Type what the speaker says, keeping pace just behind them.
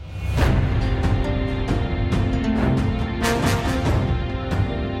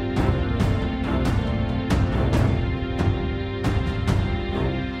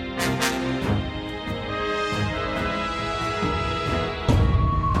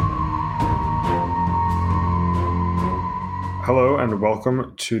Hello and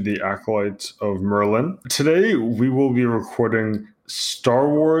welcome to the Acolytes of Merlin. Today we will be recording Star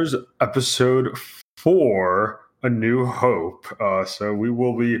Wars Episode 4, A New Hope. So we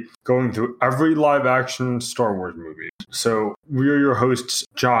will be going through every live-action Star Wars movie. So we are your hosts,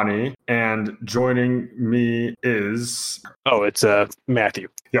 Johnny, and joining me is... Oh, it's Matthew.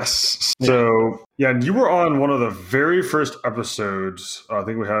 Yes. So, yeah, you were on one of the very first episodes. I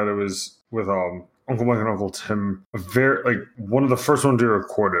think it was with Uncle Mike and Uncle Tim. One of the first ones we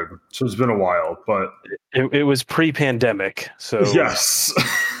recorded. So it's been a while, but it was pre-pandemic. So yes.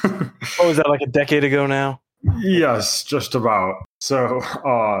 What was that, like a decade ago now? Yes, just about. So,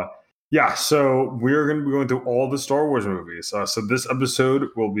 so we're going to be going through all the Star Wars movies. So this episode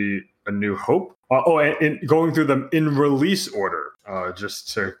will be A New Hope. And going through them in release order,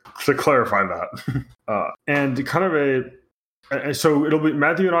 just to clarify that. And kind of so it'll be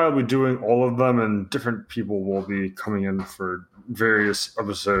Matthew and I will be doing all of them, and different people will be coming in for various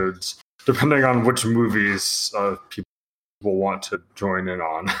episodes, depending on which movies people want to join in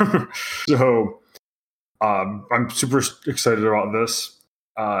on. So I'm super excited about this.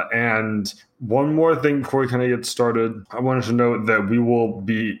 And one more thing before we kind of get started, I wanted to note that we will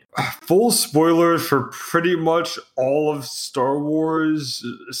be full spoilers for pretty much all of Star Wars,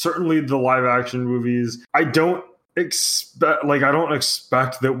 certainly the live action movies. I don't expect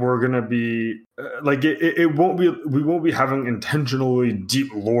that we're gonna be we won't be having intentionally deep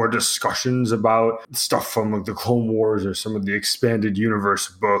lore discussions about stuff from like the Clone Wars or some of the expanded universe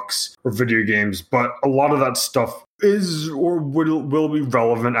books or video games, but a lot of that stuff is or will be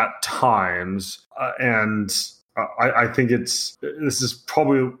relevant at times, and I think this is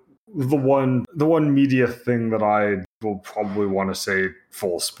probably the one media thing that I will probably want to say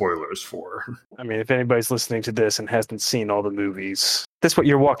full spoilers for. I mean, if anybody's listening to this and hasn't seen all the movies, that's what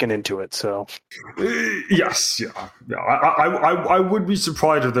you're walking into it. So yes, yeah. I would be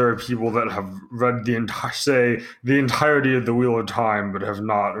surprised if there are people that have read the entirety of the Wheel of Time but have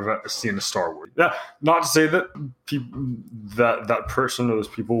not seen a Star Wars. Yeah, not to say that that person or those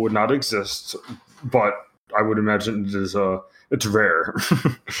people would not exist, but I would imagine it's rare.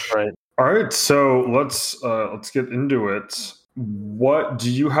 Right. All right, so let's get into it. What do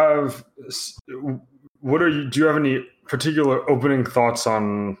you have? Do you have any particular opening thoughts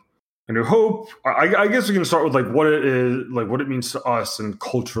on A New Hope? I guess we can start with like what it is, like what it means to us, and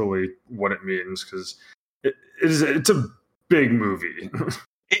culturally what it means, because it's a big movie.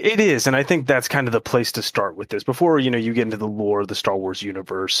 It is, and I think that's kind of the place to start with this. Before you get into the lore of the Star Wars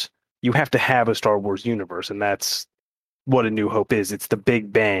universe, you have to have a Star Wars universe, and that's what A New Hope is. It's the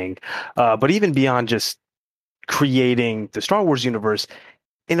big bang. But even beyond just creating the Star Wars universe,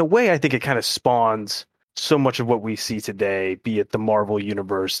 in a way, I think it kind of spawns so much of what we see today, be it the Marvel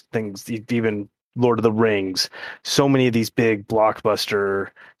universe, things, even Lord of the Rings. So many of these big blockbuster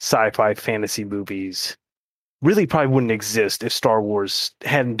sci-fi fantasy movies really probably wouldn't exist if Star Wars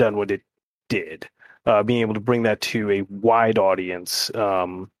hadn't done what it did. Being able to bring that to a wide audience.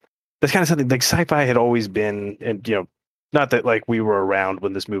 That's kind of something like sci-fi had always been, and not that like we were around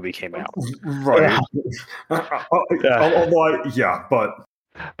when this movie came out, right?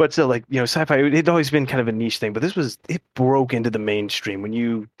 But still, like sci-fi, it'd always been kind of a niche thing. But it broke into the mainstream. When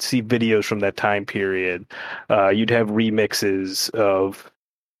you see videos from that time period, you'd have remixes of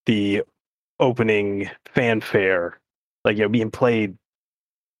the opening fanfare, like being played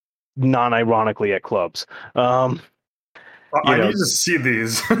non-ironically at clubs. I need to see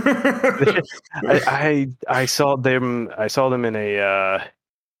these. I saw them in a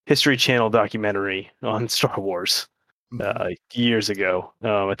History Channel documentary on Star Wars years ago.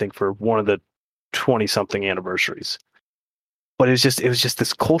 I think for one of the 20-something anniversaries. But it was just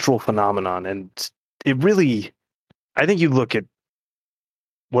this cultural phenomenon, and it really, I think you look at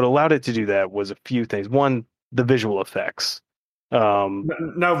what allowed it to do that was a few things. One, the visual effects. Now,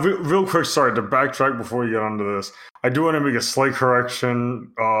 real quick, sorry to backtrack before we get onto this. I do want to make a slight correction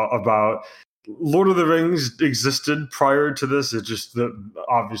about Lord of the Rings existed prior to this. It's just the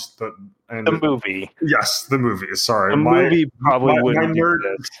movie. Yes, the movie. Sorry, the movie probably wouldn't.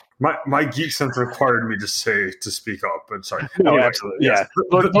 My geek sense required me to speak up. But sorry. No, absolutely. Yes.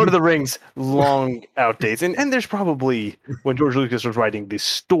 Yeah, Lord of the Rings, long outdates, and there's probably when George Lucas was writing the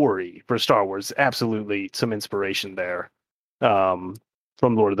story for Star Wars, absolutely some inspiration there. From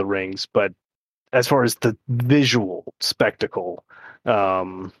Lord of the Rings, but as far as the visual spectacle,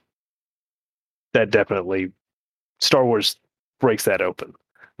 that definitely Star Wars breaks that open.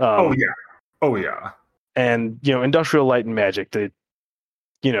 Oh yeah. And Industrial Light and Magic, the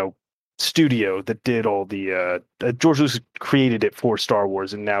studio that did all the George Lucas created it for Star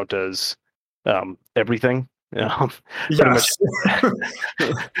Wars and now does everything. Pretty much. Yes.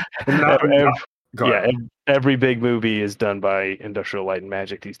 Not, ev- not, ev- go yeah, ahead. every big movie is done by Industrial Light and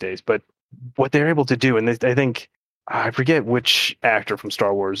Magic these days. But what they're able to do, and I think I forget which actor from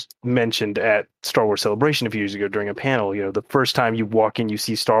Star Wars mentioned at Star Wars Celebration a few years ago during a panel. The first time you walk in, you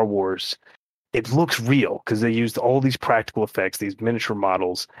see Star Wars. It looks real because they used all these practical effects, these miniature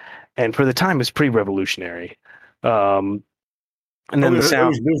models, and for the time, it's pretty revolutionary. Um, and Oh, then the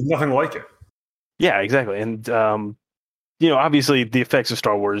sound, there's nothing like it. yeah, exactly. And obviously the effects of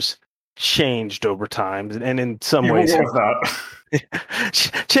Star Wars changed over time, and in some You will ways go have with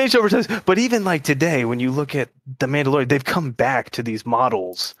that. changed over time. But even like today, when you look at the Mandalorian, they've come back to these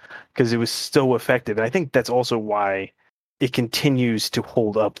models because it was so effective, and I think that's also why it continues to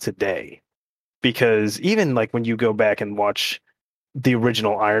hold up today. Because even like when you go back and watch the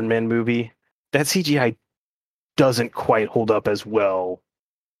original Iron Man movie, that CGI doesn't quite hold up as well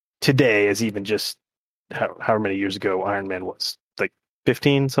today as even just however many years ago Iron Man was, like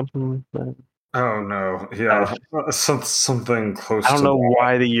 15 something like that. Oh no, Uh, yeah, something I close don't to know that.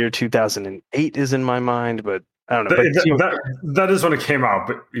 why the year 2008 is in my mind, but I don't know. That, But that is when it came out,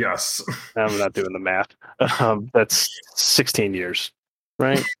 but yes. I'm not doing the math. That's 16 years,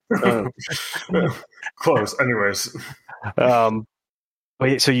 right? Uh, Close. Anyways. um,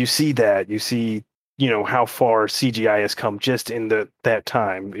 but so you see, how far CGI has come just in that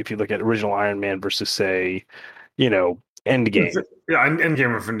time. If you look at original Iron Man versus say, Endgame. Yeah,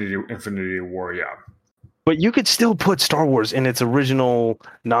 Endgame Infinity War, yeah. But you could still put Star Wars in its original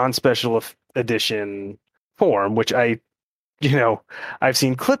non-special edition form, which you know, I've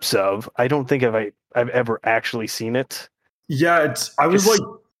seen clips of. I don't think I've ever actually seen it. Yeah, I was like Just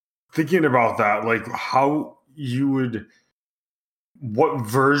thinking about that, like how you would what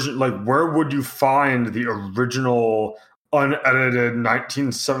version, like where would you find the original unedited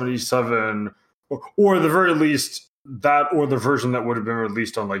 1977, or the very least that, or the version that would have been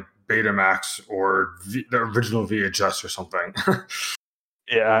released on like Betamax or the original VHS or something.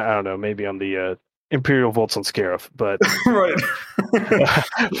 yeah, I don't know, maybe on the Imperial Volts on Scarif, but Right.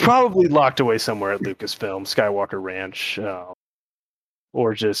 probably locked away somewhere at Lucasfilm, Skywalker Ranch,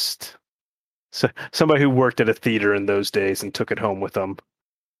 or just somebody who worked at a theater in those days and took it home with them.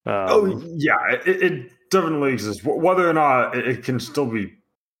 Oh Um, yeah, it definitely exists. Whether or not it can still be,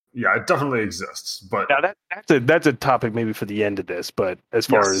 yeah, it definitely exists. But Now that's a topic maybe for the end of this, but as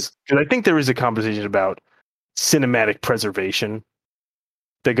far yes, as because I think there is a conversation about cinematic preservation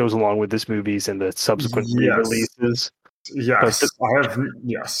that goes along with this movies and the subsequent yes, re-releases. But yes, I have,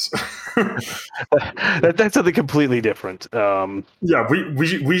 yes. that's something completely different. Yeah,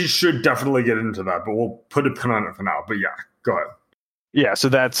 we should definitely get into that, but we'll put a pin on it for now. But yeah, go ahead. Yeah,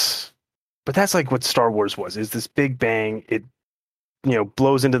 but that's like what Star Wars was. Is this big bang? It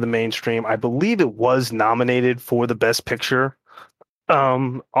blows into the mainstream. I believe it was nominated for the Best Picture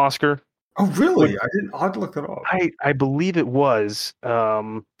Oscar. Oh Which really? I didn't. I'd look it up. I believe it was.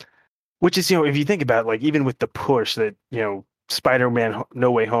 Which is, if you think about it, like even with the push that, Spider-Man No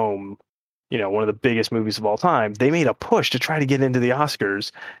Way Home, one of the biggest movies of all time, they made a push to try to get into the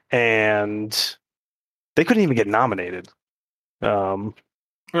Oscars and they couldn't even get nominated. Um,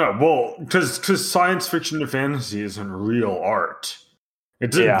 Yeah, well, because science fiction and fantasy isn't real art.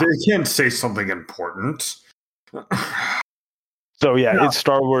 yeah. They can't say something important. So yeah, Yeah, it's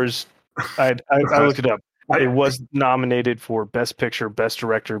Star Wars. I looked it up. It I was nominated for Best Picture, Best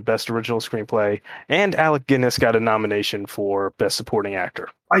Director, Best Original Screenplay, and Alec Guinness got a nomination for Best Supporting Actor.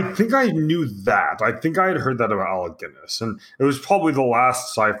 I think I knew that. I think I had heard that about Alec Guinness, and it was probably the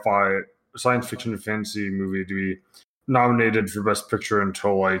last sci-fi, science fiction, and fantasy movie to be nominated for Best Picture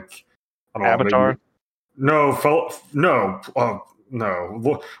until like I don't know, maybe Avatar. no,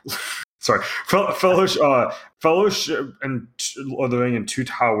 no. Sorry, Fellowship and Lord of the Ring and Two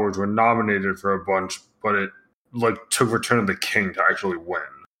Towers were nominated for a bunch, but it like took Return of the King to actually win.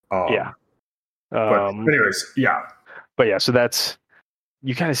 Yeah. But Um, anyways, yeah. but yeah, so that's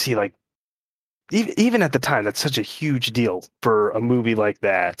you kind of see like even at the time that's such a huge deal for a movie like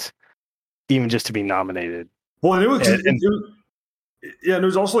that, even just to be nominated. Well, and And yeah, and it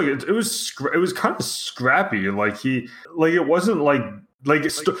was also like it was kind of scrappy. Like it wasn't like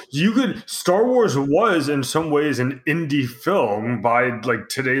you could Star Wars was in some ways an indie film by like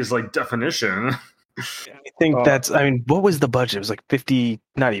today's like definition. I think Uh, I mean, what was the budget? It was like 50,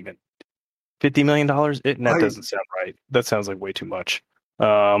 not even $50 million. That I doesn't sound right. That sounds like way too much.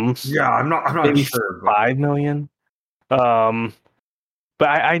 yeah, I'm not Maybe sure, but 5 million. Um, but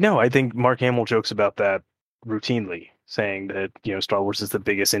I know. I think Mark Hamill jokes about that routinely. saying that Star Wars is the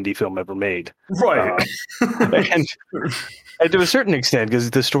biggest indie film ever made. Right. And to a certain extent, because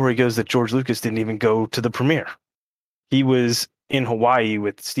the story goes that George Lucas didn't even go to the premiere. He was in Hawaii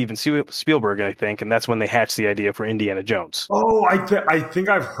with Steven Spielberg, I think, and that's when they hatched the idea for Indiana Jones. Oh, I think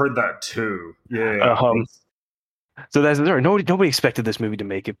I've heard that too. Yeah. So that's the story. Nobody expected this movie to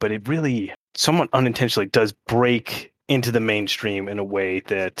make it, but it really, somewhat unintentionally, does break into the mainstream in a way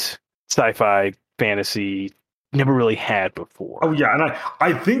that sci-fi, fantasy never really had before. Oh yeah, and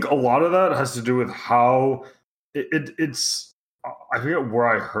I think a lot of that has to do with how it's. I forget where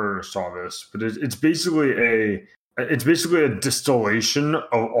I heard or saw this, but it's basically a distillation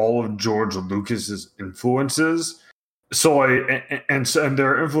of all of George Lucas's influences. So and there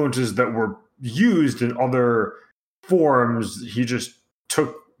are influences that were used in other forms. He just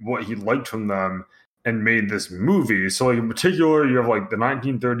took what he liked from them and made this movie. So like in particular, you have like the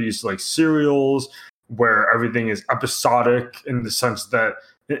 1930s like serials where everything is episodic in the sense that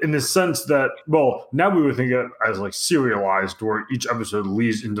well, now we would think it as like serialized where each episode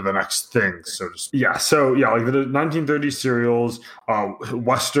leads into the next thing, so to speak. Like the 1930s serials,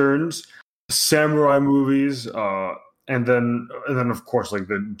 westerns, samurai movies, and then of course like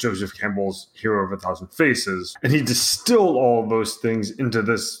the Joseph Campbell's Hero of a Thousand Faces, and he distilled all of those things into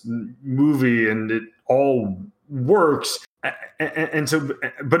this movie, and it all works. And so,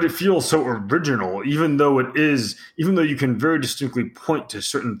 but it feels so original, even though you can very distinctly point to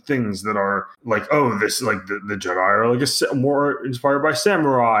certain things that are like, oh, this like the Jedi are like more inspired by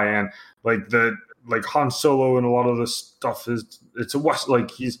samurai, and like Han Solo and a lot of this stuff it's a west,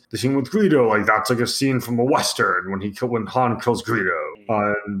 like he's the scene with Greedo, like that's like a scene from a western when Han kills Greedo,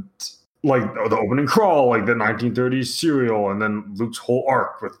 and like the opening crawl, like the 1930s serial, and then Luke's whole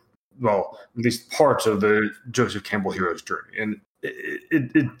arc with, well, at least parts of the Joseph Campbell hero's journey, and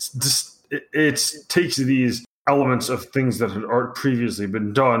it takes these elements of things that had previously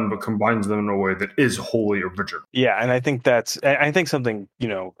been done, but combines them in a way that is wholly original. Yeah, and I think something, I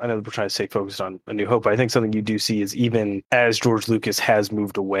know we're trying to stay focused on A New Hope, but I think something you do see is even as George Lucas has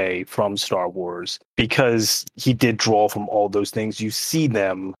moved away from Star Wars, because he did draw from all those things, you see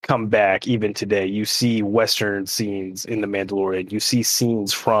them come back even today. You see Western scenes in The Mandalorian. You see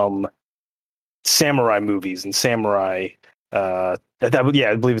scenes from samurai movies and samurai. I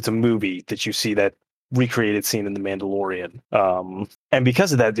believe it's a movie that you see that recreated scene in The Mandalorian. And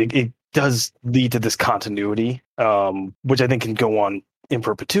because of that, it does lead to this continuity, which I think can go on in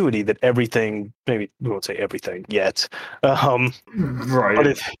perpetuity, that everything, maybe we won't say everything yet, right, but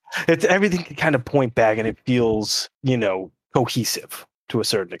it's everything can kind of point back, and it feels, cohesive to a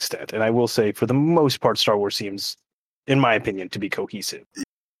certain extent. And I will say, for the most part, Star Wars seems, in my opinion, to be cohesive.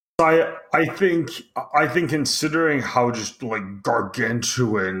 I think considering how just like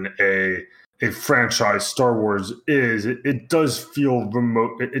gargantuan a franchise Star Wars is, it does feel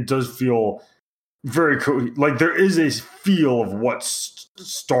remote. It does feel very like there is a feel of what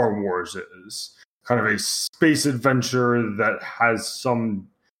Star Wars is, kind of a space adventure that has some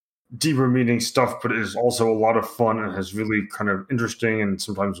deeper meaning stuff, but is also a lot of fun and has really kind of interesting and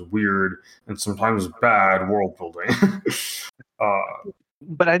sometimes weird and sometimes bad world building.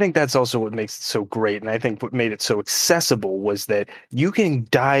 But I think that's also what makes it so great. And I think what made it so accessible was that you can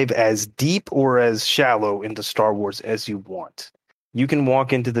dive as deep or as shallow into Star Wars as you want. You can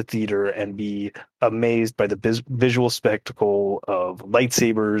walk into the theater and be amazed by the visual spectacle of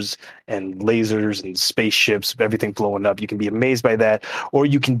lightsabers and lasers and spaceships, everything blowing up. You can be amazed by that, or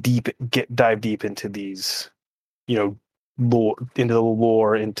you can dive deep into these, lore, into the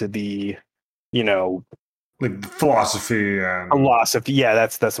lore, into the, like philosophy. Yeah,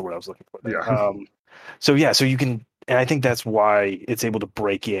 that's the word I was looking for. Yeah. So you can, and I think that's why it's able to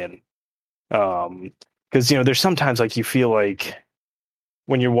break in. Because there's sometimes like you feel like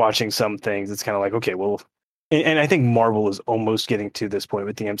when you're watching some things, it's kind of like, okay, well, and I think Marvel is almost getting to this point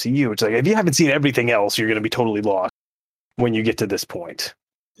with the MCU. It's like, if you haven't seen everything else, you're going to be totally lost when you get to this point.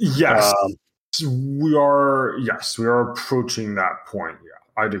 Yes, we are approaching that point.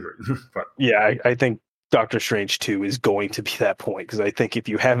 Yeah, I'd agree. But yeah, I think Doctor Strange 2 is going to be that point, because I think if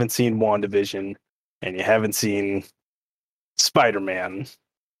you haven't seen WandaVision and you haven't seen Spider-Man,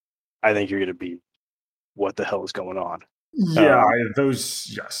 I think you're going to be, what the hell is going on? Yeah,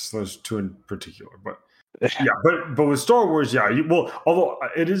 those two in particular, but yeah, but with Star Wars, although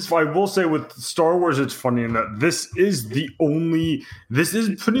it is, I will say with Star Wars, it's funny in that this is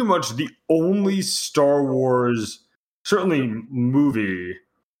pretty much the only Star Wars, certainly movie,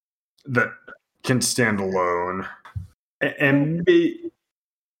 that can stand alone. And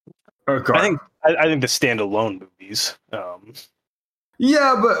I think the standalone movies.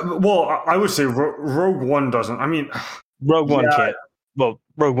 Yeah, but well, I would say Rogue One doesn't. I mean, Rogue One yeah, can't. Well,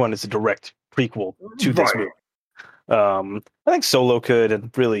 Rogue One is a direct prequel to this right. movie. I think Solo could,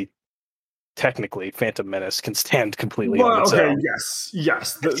 and really, technically, Phantom Menace can stand completely on Well, its okay, own. yes,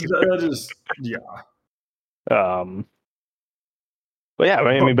 that is, yeah. Um, but yeah,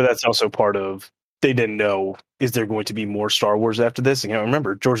 I But mean, but that's also part of they didn't know, is there going to be more Star Wars after this? And,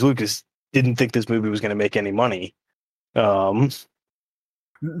 remember, George Lucas didn't think this movie was going to make any money. right,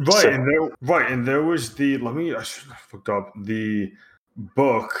 So and there was I should have looked up the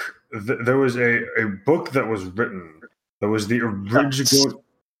book. There was a book that was written. That was the original.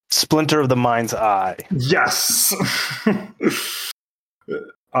 Splinter of the Mind's Eye. Yes.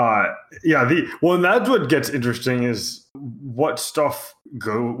 Yeah, and that's what gets interesting is what stuff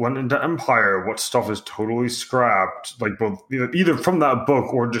went into Empire, what stuff is totally scrapped, like both either from that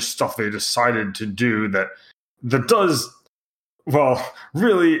book or just stuff they decided to do that does well,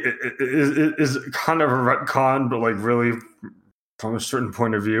 really is kind of a retcon, but like really from a certain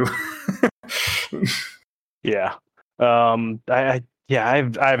point of view. Yeah. I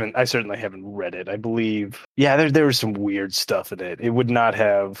certainly haven't read it. I believe, there was some weird stuff in it. It would not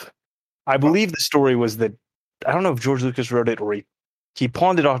have. I believe the story was that I don't know if George Lucas wrote it or he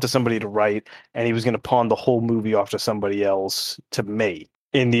pawned it off to somebody to write, and he was going to pawn the whole movie off to somebody else to make,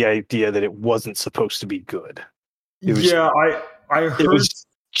 in the idea that it wasn't supposed to be good. I heard it was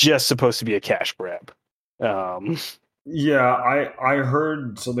just supposed to be a cash grab. Yeah, I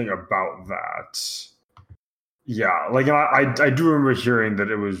heard something about that. Yeah, like I do remember hearing that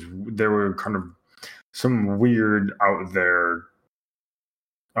there were kind of some weird out there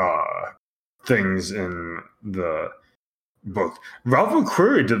things in the book. Ralph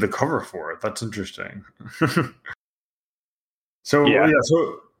McQuarrie did the cover for it. That's interesting. So Yeah.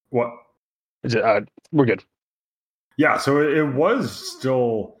 so what? We're good. Yeah, so it was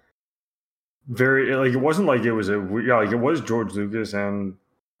still very like it wasn't like it was it was George Lucas and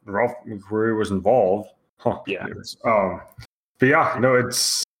Ralph McQuarrie was involved. Huh. Yeah. But yeah, no,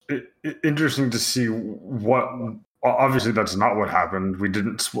 it's interesting to see what. Obviously, that's not what happened. We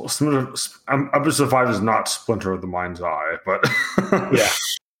didn't. Episode 5 is not Splinter of the Mind's Eye, but yeah.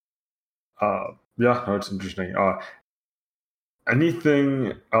 No, it's interesting.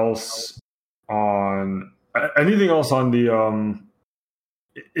 Anything else on the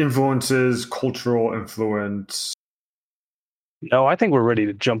influences, cultural influence? No, I think we're ready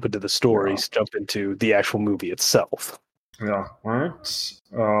to jump into the stories, jump into the actual movie itself. Yeah. All right.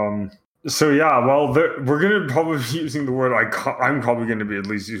 So yeah, well, we're going to probably be using the word I'm probably going to be at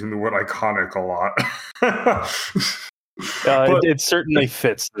least using the word iconic a lot. It certainly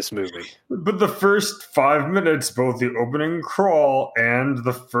fits this movie. But the first 5 minutes, both the opening crawl and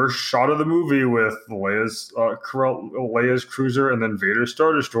the first shot of the movie with Leia's cruiser and then Vader's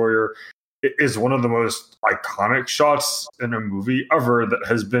Star Destroyer is one of the most iconic shots in a movie ever that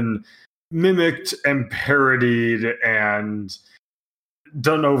has been mimicked and parodied and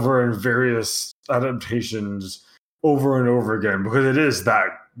done over in various adaptations over and over again because it is that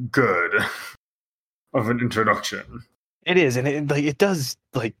good of an introduction. It is, and it does,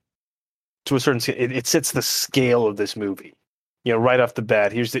 like, to a certain scale, it sets the scale of this movie. Right off the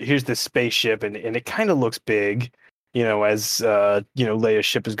bat, here's the spaceship, and it kind of looks big, as Leia's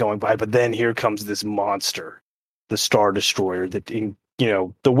ship is going by, but then here comes this monster, the Star Destroyer. That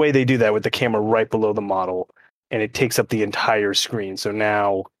the way they do that with the camera right below the model, and it takes up the entire screen. So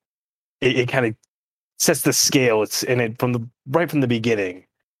now it kind of sets the scale. From the beginning,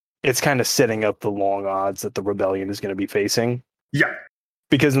 it's kind of setting up the long odds that the rebellion is going to be facing. Yeah.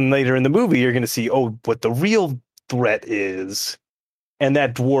 Because then later in the movie, you're going to see, what the real threat is, and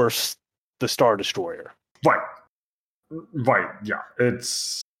that dwarfs the Star Destroyer. Right. Yeah.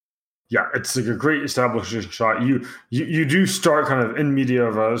 It's like a great establishing shot. You do start kind of in media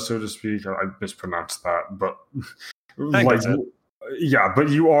res, so to speak. I mispronounced that, but but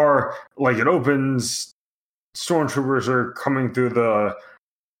you are like it opens. Stormtroopers are coming through the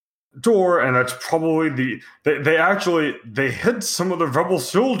door, and that's probably they hit some of the rebel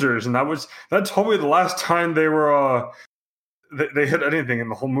soldiers, and that's probably the last time they were they hit anything in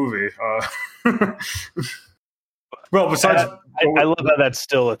the whole movie. Well, besides, I love how that's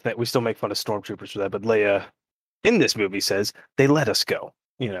still a thing. We still make fun of stormtroopers for that, but Leia in this movie says they let us go.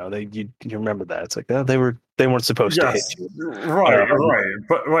 You remember that? It's like they weren't supposed to hit you. Right.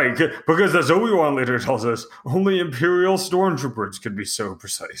 But because as Obi-Wan later tells us, only Imperial stormtroopers could be so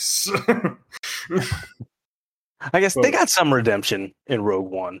precise. I guess they got some redemption in Rogue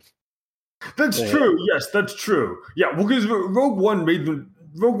One. That's true. Yes, that's true. Yeah, because Rogue One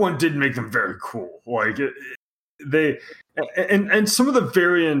did make them very cool. Like they and some of the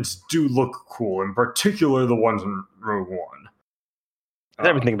variants do look cool, in particular the ones in Rogue One.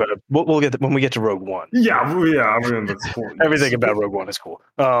 Everything about it. We'll get when we get to Rogue One. Yeah. I mean, that's cool. Everything about Rogue One is cool.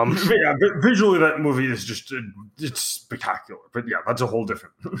 Yeah, visually that movie is just it's spectacular. But yeah, that's a whole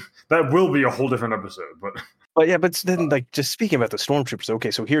different. That will be a whole different episode. But then like just speaking about the stormtroopers.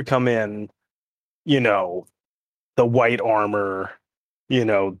 Okay, so here come in, the white armor,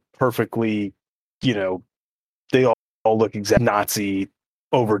 perfectly, they all look exact Nazi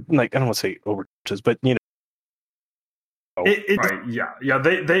over. Like I don't want to say over, but right, yeah.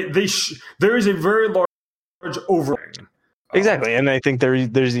 There is a very large overhang. Exactly, and I think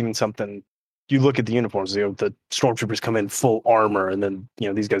there's even something. You look at the uniforms. The stormtroopers come in full armor, and then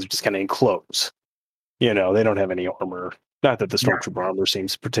these guys are just kind of in clothes. They don't have any armor. Not that the stormtrooper armor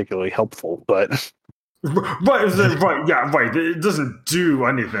seems particularly helpful, but right. It doesn't do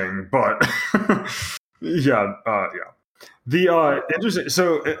anything, but yeah. The interesting.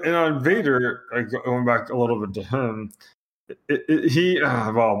 So, and on Vader, going back a little bit to him,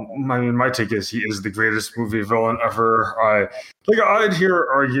 my take is he is the greatest movie villain ever. I'd hear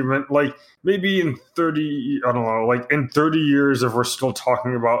argument like maybe in 30, I don't know, like in 30 years if we're still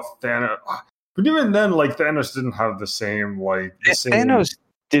talking about Thanos. But even then, like Thanos didn't have the same Thanos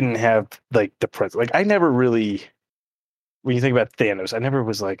didn't have like the presence. Like I never really, when you think about Thanos, I never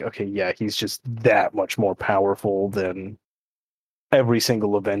was like, okay, yeah, he's just that much more powerful than every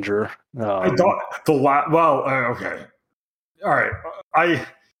single Avenger. I thought okay. All right, I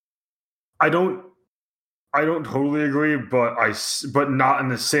don't totally agree, but not in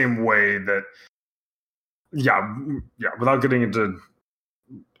the same way that. Yeah. Without getting into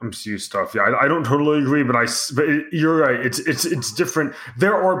MCU stuff, I don't totally agree, but you're right. It's different.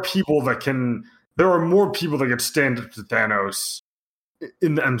 There are more people that can stand up to Thanos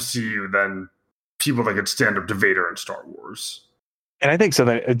in the MCU than people that could stand up to Vader in Star Wars. And I think so.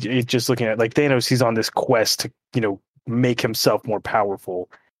 That just looking at like Thanos, he's on this quest to make himself more powerful.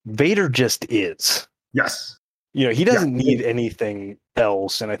 Vader just is. Yes. He doesn't need anything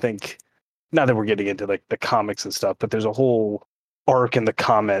else. And I think, not that we're getting into like the comics and stuff, but there's a whole arc in the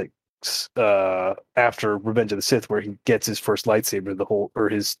comics after Revenge of the Sith where he gets his first lightsaber, or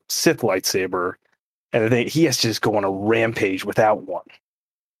his Sith lightsaber, and I think he has to just go on a rampage without one.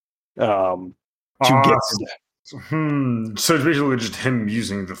 So it's basically just him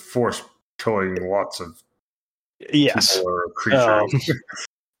using the Force, killing lots of people or creatures.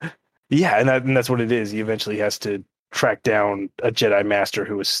 And that's what it is. He eventually has to track down a Jedi Master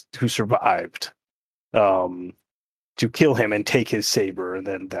who survived, to kill him and take his saber, and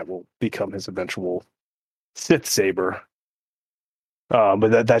then that will become his eventual Sith saber.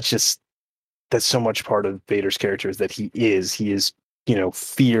 But that's so much part of Vader's character is that he is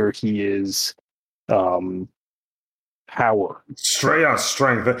fear. He is power. Strength.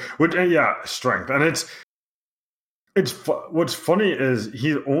 Strength. And it's what's funny is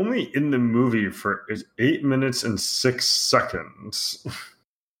he's only in the movie for 8 minutes and 6 seconds.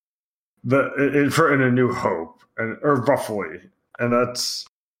 In A New Hope, or roughly, and that's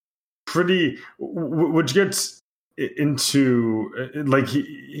pretty. Which gets into like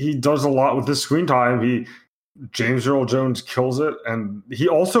he does a lot with his screen time. James Earl Jones kills it, and he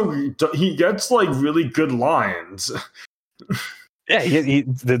gets like really good lines. Yeah,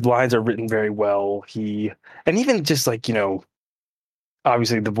 the lines are written very well. And even just like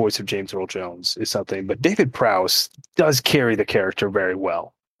obviously the voice of James Earl Jones is something, but David Prowse does carry the character very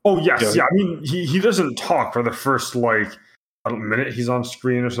well. Oh yes, I mean he doesn't talk for the first like a minute he's on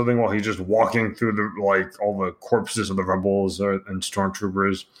screen or something while he's just walking through all the corpses of the rebels and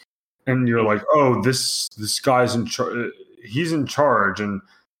stormtroopers, and you're like, oh, this guy's in charge. He's in charge, and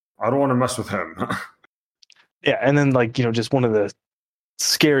I don't want to mess with him. Yeah, and then just one of the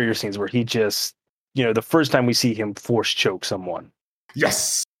scarier scenes where he just the first time we see him force choke someone.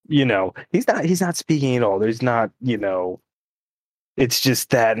 Yes. He's not speaking at all. There's not it's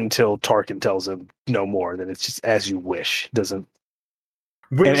just that until Tarkin tells him no more. Then it's just as you wish. Doesn't.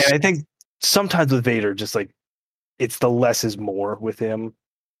 And I think sometimes with Vader, just like it's the less is more with him.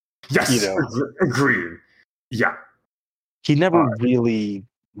 Yes, agreed. Yeah, he never really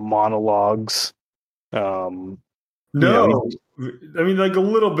monologues. No, I mean like a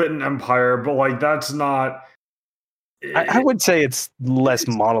little bit in Empire, but like that's not. I would say it's less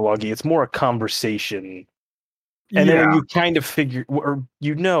monologue-y. It's more a conversation. And then when you kind of figure, or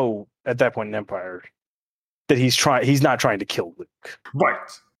at that point in Empire, that he's not trying to kill Luke. Right.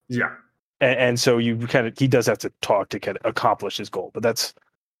 Yeah. And so he does have to talk to kind of accomplish his goal. But that's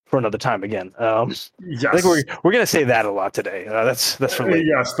for another time again. Yes. I think we're gonna say that a lot today. That's for later.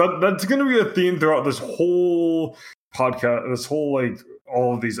 Yes, that's going to be a theme throughout this whole podcast. This whole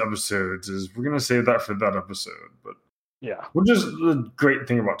all of these episodes is we're going to save that for that episode. But Yeah, which is the great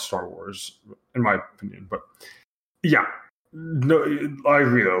thing about Star Wars, in my opinion. But yeah, no, I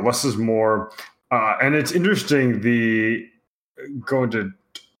agree though. Less is more, and it's interesting. The going to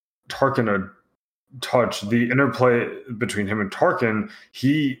Tarkin a touch the interplay between him and Tarkin.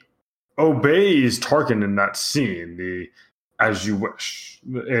 He obeys Tarkin in that scene. The as you wish.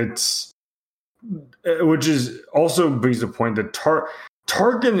 It's which is also brings the point that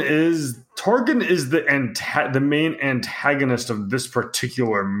Tarkin is the main antagonist of this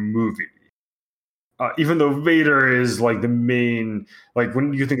particular movie. Even though Vader is like the main, like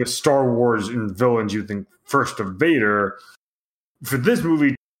when you think of Star Wars and villains, you think first of Vader. For this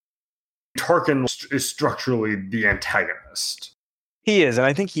movie, Tarkin is structurally the antagonist. he is, and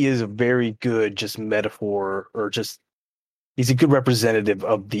I think he is a very good just metaphor, or just he's a good representative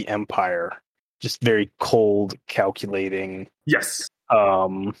of the Empire. Just very cold, calculating. Yes.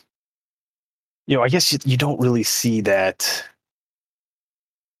 I guess you don't really see that.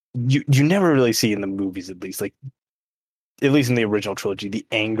 You never really see in the movies, at least in the original trilogy, the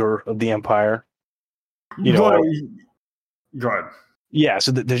anger of the Empire. Go ahead. Yeah,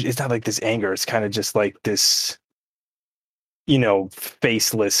 so it's not like this anger. It's kind of just like this,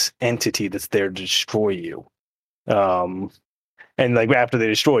 faceless entity that's there to destroy you. And like after they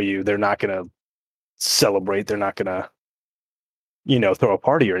destroy you, they're not gonna celebrate. They're not gonna, throw a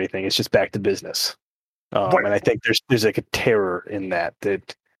party or anything. It's just back to business. Right. And I think there's like a terror in that, to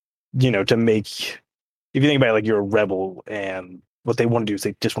make, if you think about it, like you're a rebel, and what they want to do is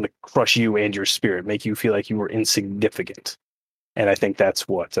they just want to crush you and your spirit, make you feel like you were insignificant. And I think that's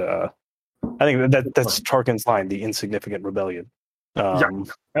what that's Tarkin's line, the insignificant rebellion.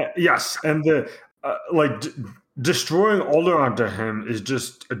 Yes, and the destroying Alderaan to him is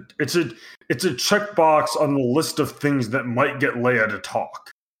just it's a checkbox on the list of things that might get Leia to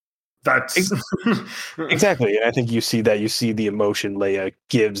talk. That's exactly, and I think you see the emotion Leia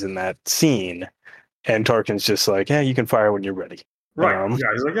gives in that scene, and Tarkin's just like, yeah, you can fire when you're ready. Right?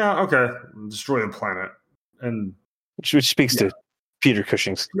 He's like, yeah, okay, destroy the planet, and which speaks to Peter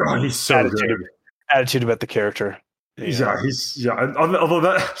Cushing's he's so attitude about the character. Although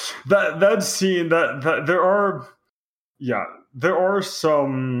that scene that there are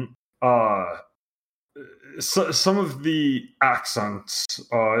some some of the accents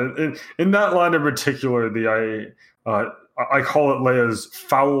in that line in particular. I call it Leia's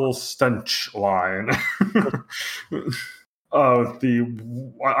foul stench line.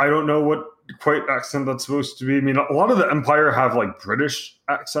 I don't know what quite accent that's supposed to be. I mean, a lot of the Empire have like British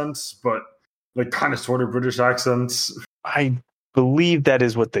accents, but like kind of sort of British accents. I believe that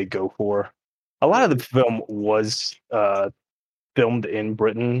is what they go for. A lot of the film was filmed in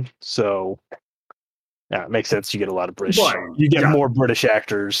Britain, so yeah, it makes sense. You get a lot of British. You get more British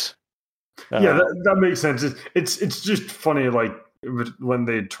actors. That makes sense. It's just funny, like when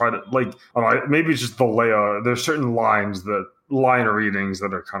they try to maybe it's just the Leia. There's certain line readings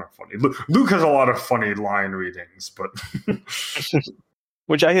that are kind of funny. Luke has a lot of funny line readings, but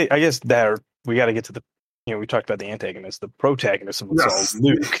which I guess that we got to get to the. We talked about the antagonist, the protagonist of us all,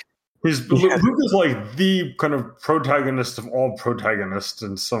 Luke. Luke is like the kind of protagonist of all protagonists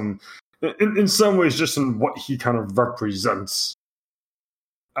in some ways, just in what he kind of represents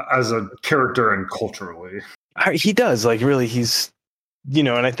as a character and culturally. He does, like, really, he's, and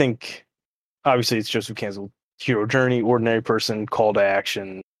I think obviously it's Joseph Campbell's hero journey, ordinary person, call to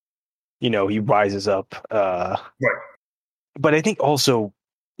action. He rises up. Right. But I think also,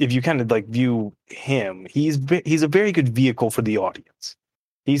 if you kind of like view him, he's a very good vehicle for the audience.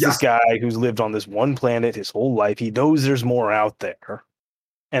 He's this guy who's lived on this one planet his whole life. He knows there's more out there.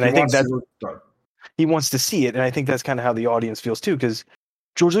 And I think he wants to see it. And I think that's kind of how the audience feels too, because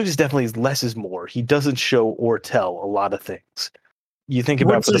George Lucas definitely is less is more. He doesn't show or tell a lot of things. You think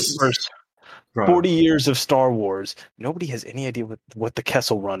about for the first 40 years of Star Wars, nobody has any idea what the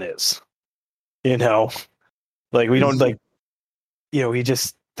Kessel Run is. Like we don't he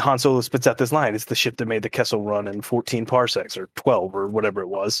just, Han Solo spits out this line. It's the ship that made the Kessel Run in 14 parsecs or 12 or whatever it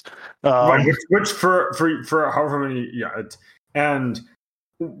was. Which for however many, that's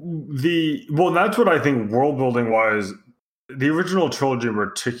what I think world building wise, the original trilogy in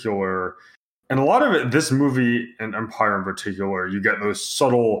particular, and a lot of it, this movie and Empire in particular, you get a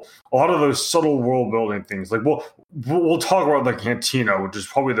lot of those subtle world building things. Like we'll talk about the Cantina, which is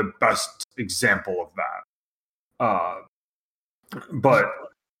probably the best example of that. But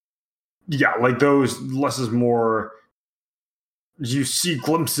yeah, like those less is more you see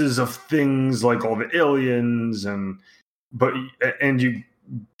glimpses of things like all the aliens, and you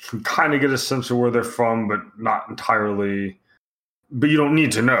can kind of get a sense of where they're from, but not entirely. But you don't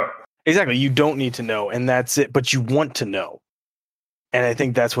need to know. Exactly. You don't need to know, and that's it. But you want to know. And I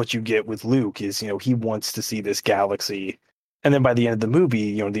think that's what you get with Luke is, he wants to see this galaxy. And then by the end of the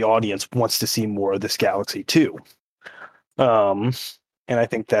movie, the audience wants to see more of this galaxy too. And I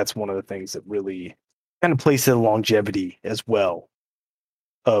think that's one of the things that really kind of plays to the longevity as well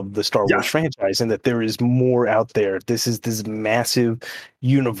of the Star Wars franchise, and that there is more out there. This is this massive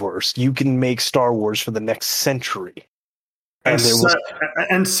universe. You can make Star Wars for the next century. And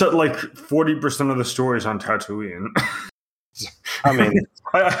set like 40% of the stories on Tatooine. I mean,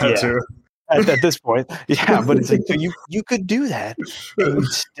 I had to. At this point, yeah, but it's like, so you could do that and you'd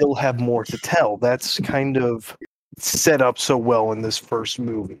still have more to tell. That's kind of set up so well in this first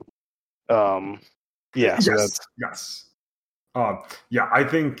movie. I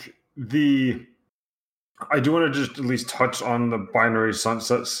think I do want to just at least touch on the binary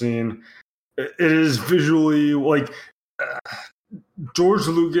sunset scene. It is visually like George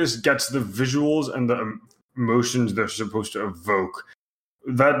Lucas gets the visuals and the emotions they're supposed to evoke.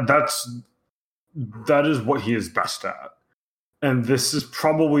 That is what he is best at. And this is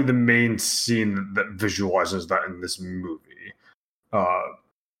probably the main scene that visualizes that in this movie.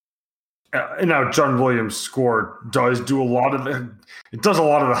 And now John Williams' score does a lot of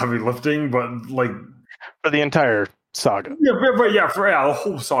the heavy lifting, but like for the entire saga. For the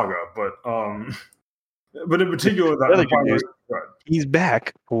whole saga. But in particular, he's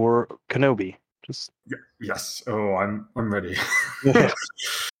back for Kenobi. Yes. Oh, I'm ready.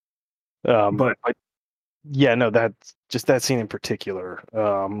 But yeah, no, that's just that scene in particular.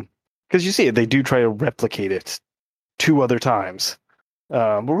 Because you see it, they do try to replicate it 2 other times.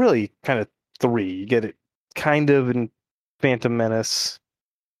 Well, really, kind of 3. You get it kind of in Phantom Menace.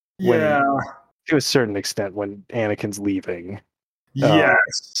 To a certain extent, when Anakin's leaving.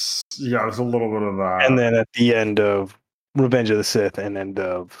 Yes. There's a little bit of that. And then at the end of Revenge of the Sith and end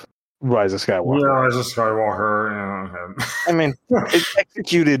of Rise of Skywalker. Yeah, Rise of Skywalker. Yeah. I mean, it's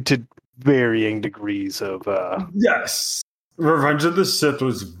executed to varying degrees of... Yes. Revenge of the Sith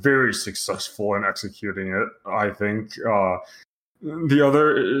was very successful in executing it, I think. The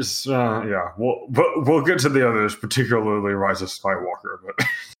other is... we'll get to the others, particularly Rise of Skywalker. But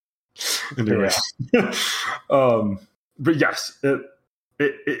anyway. Yeah. But yes, it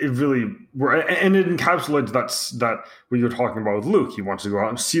really, and it encapsulates that what you're talking about with Luke. He wants to go out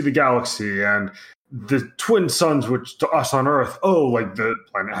and see the galaxy, and the twin suns, which to us on Earth, like the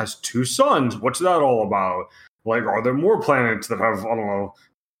planet has 2 suns. What's that all about? Like, are there more planets that have, I don't know,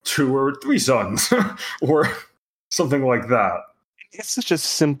 2 or 3 suns, or something like that? It's such a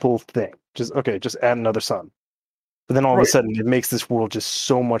simple thing. Just add another sun. But then all of a sudden, it makes this world just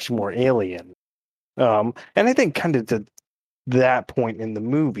so much more alien. And I think kind of to that point in the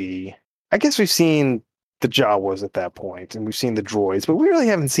movie, I guess we've seen the Jawas at that point, and we've seen the droids, but we really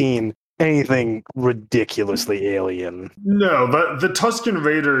haven't seen anything ridiculously alien. No, but the Tusken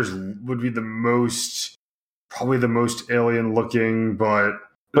Raiders would be probably the most alien looking, but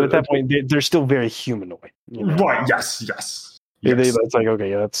at that point, they're still very humanoid. Right, yes. That's like,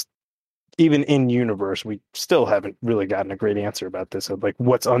 okay, that's... Even in universe, we still haven't really gotten a great answer about this. Of like,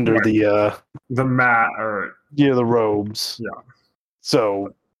 what's under the mat or the robes. Yeah.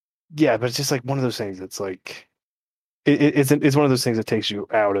 So, yeah, but it's just like one of those things. It's like it's one of those things that takes you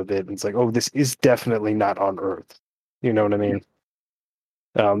out of it. And it's like, oh, this is definitely not on Earth. You know what I mean?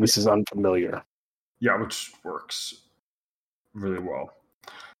 This is unfamiliar. Yeah, which works really well.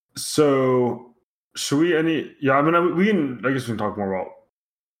 So, should we we can talk more about.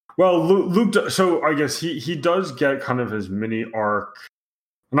 Well, Luke. So I guess he does get kind of his mini arc.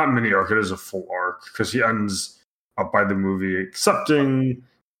 Not mini arc. It is a full arc because he ends up by the movie accepting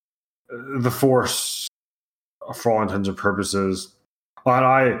the Force for all intents and purposes. And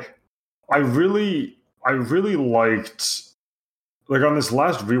I really liked, like, on this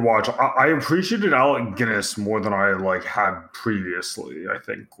last rewatch. I appreciated Alec Guinness more than I had previously. I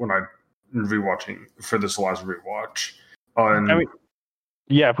think when I rewatching for this last rewatch.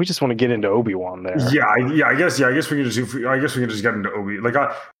 Yeah, if we just want to get into Obi-Wan there. I guess we can just get into Obi. Like,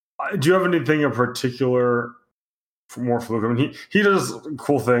 do you have anything in particular for Luke? I mean, he does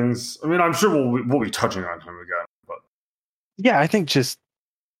cool things. I mean, I'm sure we'll be touching on him again, but yeah, I think just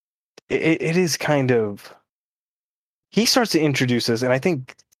it is kind of, he starts to introduce us, and I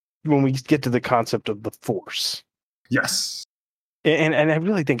think when we get to the concept of the Force, yes, and I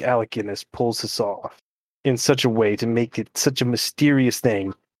really think Alec Guinness pulls this off in such a way to make it such a mysterious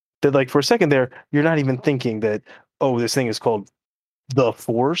thing that, like, for a second there, you're not even thinking that, oh, this thing is called the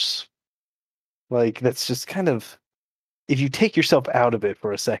Force. Like, that's just kind of, if you take yourself out of it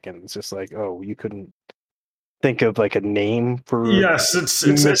for a second, it's just like, oh, you couldn't think of like a name for Yes, it's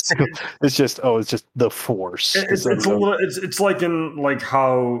mystical. It's just, oh, it's just the Force. it's a little it's like in like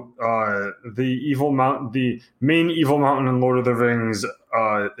how the main evil mountain in Lord of the Rings,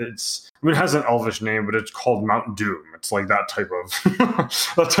 it has an elvish name, but it's called Mount Doom. It's like that type of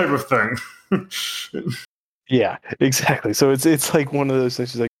that type of thing. Yeah, exactly. So it's like one of those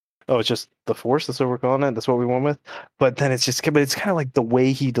things. It's like, oh, it's just the Force. That's what we're calling it. That's what we went with. But then but it's kind of like the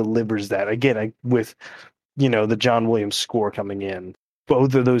way he delivers that. Again, with the John Williams score coming in,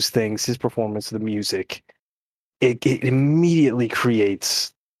 both of those things, his performance, the music, it immediately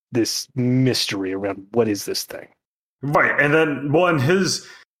creates this mystery around what is this thing. Right, and then his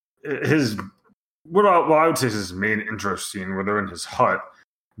what I would say is his main intro scene where they're in his hut.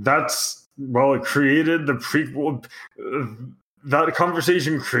 It created the prequel. That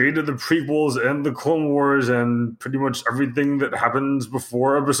conversation created the prequels and the Clone Wars and pretty much everything that happens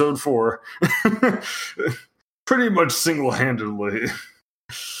before Episode 4. Pretty much single-handedly.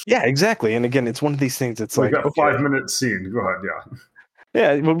 Yeah, exactly. And again, it's one of these things. It's We like got 5-minute scene. Go ahead, yeah.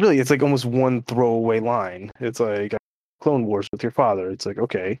 Yeah, well, really, it's like almost one throwaway line. It's like Clone Wars with your father. It's like,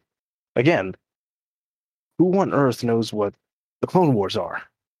 okay, again, who on earth knows what the Clone Wars are?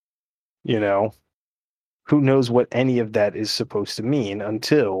 Who knows what any of that is supposed to mean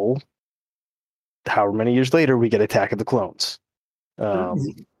until however many years later we get Attack of the Clones.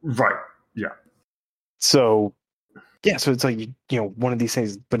 Right. Yeah. So, yeah, so it's like, one of these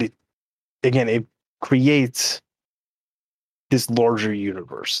things, but it creates this larger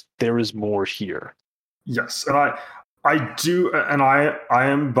universe. There is more here. Yes, and I do, and I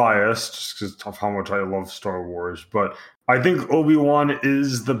am biased just because of how much I love Star Wars, but I think Obi-Wan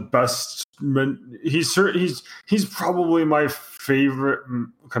is the best. He's probably my favorite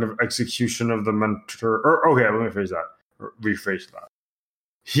kind of execution of the mentor. Or okay, let me rephrase that.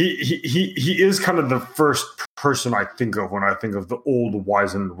 He is kind of the first person I think of when I think of the old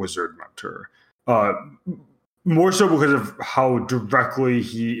wizened wizard mentor. More so because of how directly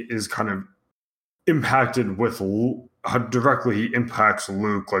he is kind of impacted with how directly he impacts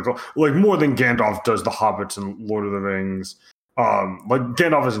Luke, like more than Gandalf does the hobbits in Lord of the Rings. Like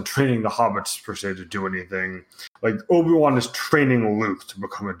Gandalf isn't training the hobbits per se to do anything. Like Obi-Wan is training Luke to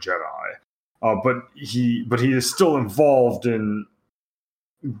become a Jedi. But he is still involved in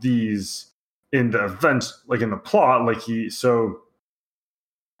the events, like in the plot. I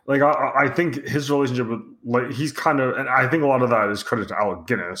think his relationship with he's kind of, and I think a lot of that is credit to Alec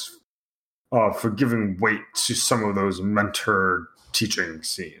Guinness for giving weight to some of those mentor teaching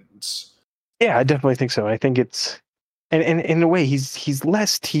scenes. Yeah, I definitely think so. I think it's, and in a way, he's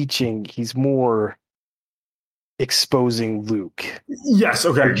less teaching. He's more exposing Luke. Yes.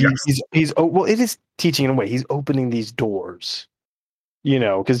 Okay. Like he's it is teaching in a way. He's opening these doors.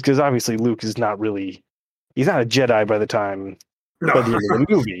 Because obviously Luke is not really, he's not a Jedi by the time by the end of the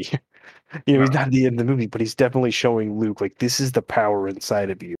movie. He's not at the end of the movie, but he's definitely showing Luke, like, this is the power inside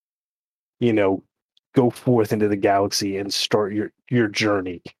of you. Go forth into the galaxy and start your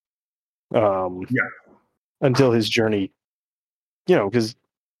journey. Until his journey, because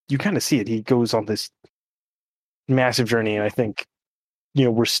you kind of see it. He goes on this massive journey, and I think,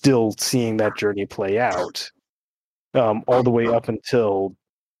 we're still seeing that journey play out, all the way up until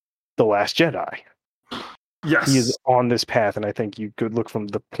The Last Jedi. Yes. He is on this path, and I think you could look from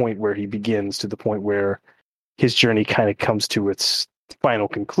the point where he begins to the point where his journey kind of comes to its final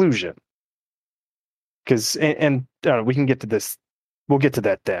conclusion. Because, and we can get to this. We'll get to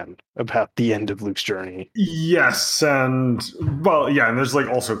that then, about the end of Luke's journey. Yes, and and there's like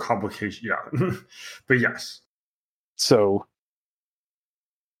also complication. Yeah, but yes. So,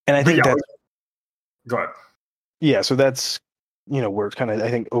 and I think go ahead. Yeah, so that's where it's kind of, I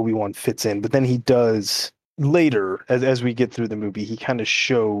think Obi-Wan fits in, but then he does later, as we get through the movie, he kind of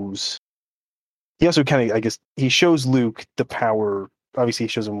shows. He also kind of, I guess, he shows Luke the power. Obviously, he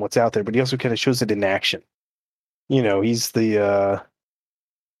shows him what's out there, but he also kind of shows it in action. He's the.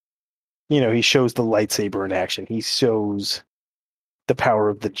 He shows the lightsaber in action. He shows the power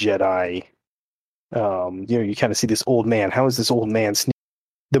of the Jedi. You kind of see this old man. How is this old man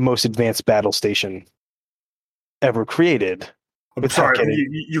the most advanced battle station ever created? I'm sorry,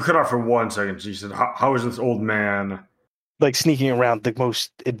 you cut off for 1 second. You said, how is this old man like sneaking around the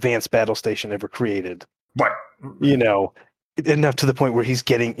most advanced battle station ever created? Right. Enough to the point where he's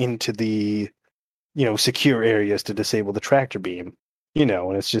getting into the, secure areas to disable the tractor beam. And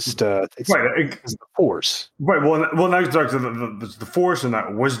it's just it's the Force. Right. Well, now it's back to the Force and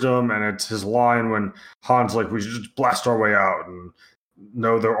that wisdom, and it's his line when Han's like, "We should just blast our way out," and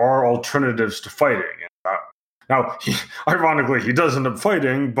no, there are alternatives to fighting. Now, ironically, he does end up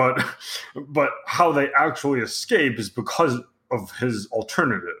fighting, but how they actually escape is because of his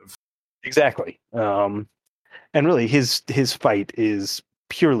alternative. Exactly. And really, his fight is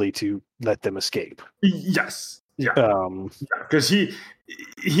purely to let them escape. Yes. Yeah. Because he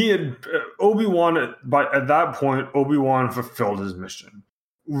had Obi-Wan, but at that point, Obi-Wan fulfilled his mission.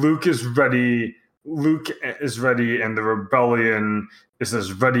 Luke is ready, and the rebellion is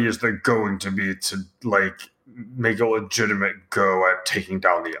as ready as they're going to be to make a legitimate go at taking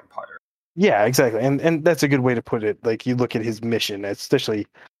down the Empire. Yeah, exactly. And that's a good way to put it. Like, you look at his mission, especially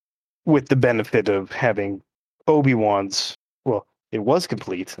with the benefit of having Obi-Wan's, well, it was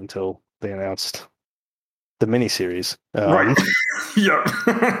complete until they announced the miniseries. Right. Yeah.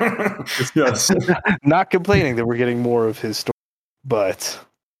 Yes. Not complaining that we're getting more of his story, but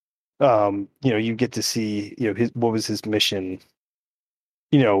you get to see, what was his mission,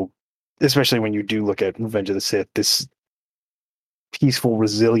 especially when you do look at Revenge of the Sith, this peaceful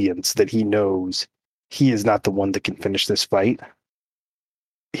resilience that he knows he is not the one that can finish this fight.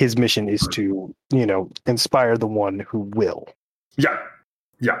 His mission is to, inspire the one who will. Yeah.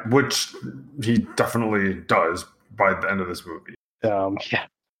 Yeah, which he definitely does by the end of this movie. Yeah.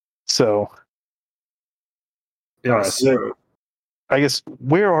 So, yeah. So I guess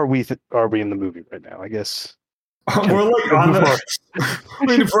where are we? Are we in the movie right now? I guess we're like on the. I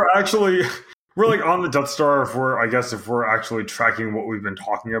mean, we're like on the Death Star. If we're actually tracking what we've been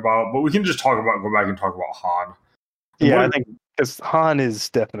talking about, but we can just go back and talk about Han. Yeah, I think because Han is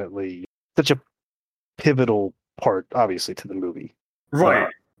definitely such a pivotal part, obviously, to the movie. Right.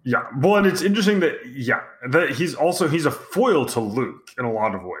 Yeah. Well, and it's interesting that he's a foil to Luke in a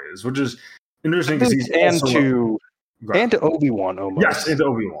lot of ways, which is interesting because he's and to Obi-Wan almost. Yes, and to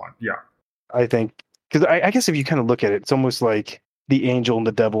Obi-Wan. Yeah. I think because I guess if you kind of look at it, it's almost like the angel and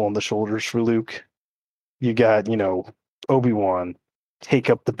the devil on the shoulders for Luke. You got, Obi-Wan take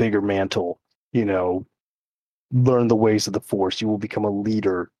up the bigger mantle, learn the ways of the Force. You will become a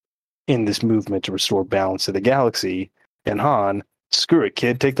leader in this movement to restore balance to the galaxy. And Han, screw it,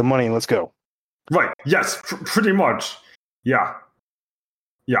 kid, take the money and let's go. Right. Yes, pretty much. Yeah.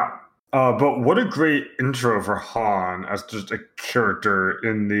 Yeah. But what a great intro for Han as just a character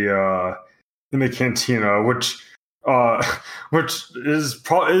in the cantina, which is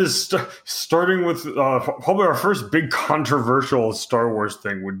starting with probably our first big controversial Star Wars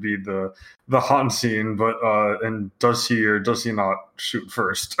thing would be the Han scene, but and does he or does he not shoot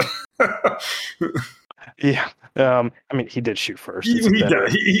first? Yeah. I mean, he did shoot first. He did.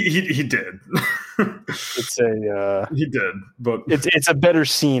 He did. He did, but it's a better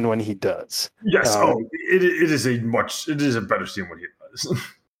scene when he does. Yes. It is a better scene when he does.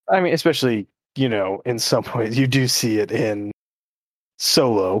 I mean, especially, in some ways, you do see it in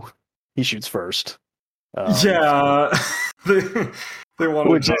Solo. He shoots first. Yeah. they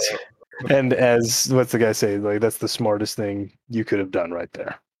want to. And as what's the guy say? Like, that's the smartest thing you could have done right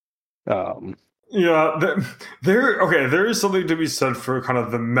there. Yeah, there is something to be said for kind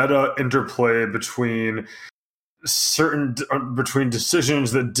of the meta interplay between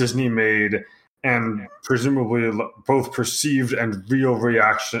decisions that Disney made and presumably both perceived and real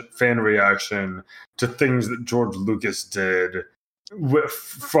fan reaction to things that George Lucas did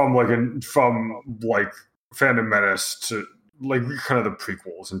from Phantom Menace to like kind of the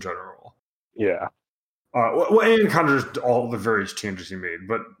prequels in general. Yeah. And kind of just all the various changes he made,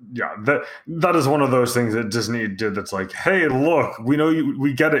 but yeah, that is one of those things that Disney did. That's like, hey, look, we know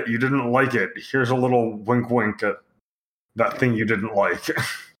we get it. You didn't like it. Here's a little wink, wink at that thing you didn't like.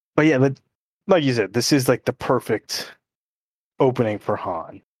 But yeah, but like you said, this is like the perfect opening for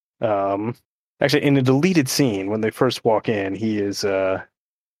Han. Actually, in a deleted scene when they first walk in, he is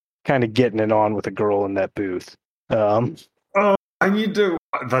kind of getting it on with a girl in that booth. I need to.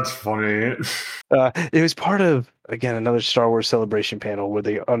 That's funny. It was part of, again, another Star Wars Celebration panel where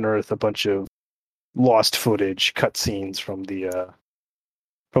they unearth a bunch of lost footage, cutscenes from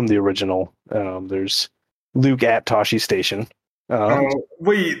the original. There's Luke at Tashi Station.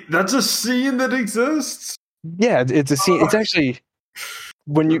 Wait, that's a scene that exists? Yeah, it's a scene. It's actually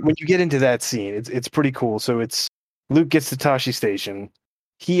when you get into that scene, it's pretty cool. So it's Luke gets to Tashi Station.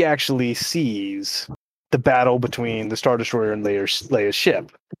 He actually sees the battle between the Star Destroyer and Leia's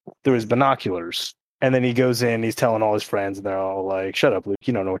ship through his binoculars. And then he goes in, he's telling all his friends, and they're all like, shut up, Luke,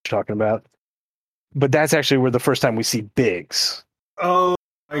 you don't know what you're talking about. But that's actually where the first time we see Biggs. Oh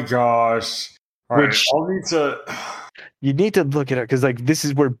my gosh. All right, I'll need to... You need to look it up, because like this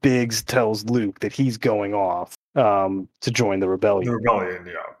is where Biggs tells Luke that he's going off to join the rebellion. The rebellion,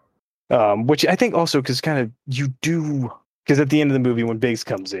 yeah. Which I think also, because kind of you do because at the end of the movie, when Biggs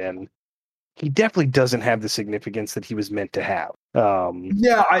comes in, he definitely doesn't have the significance that he was meant to have. He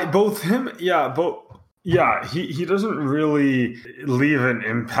doesn't really leave an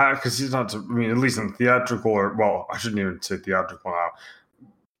impact because he's not. I mean, at least in theatrical, or well, I shouldn't even say theatrical now.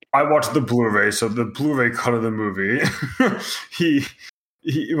 I watched the Blu-ray, so the Blu-ray cut of the movie. he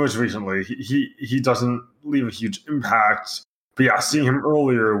most recently he doesn't leave a huge impact. But yeah, seeing him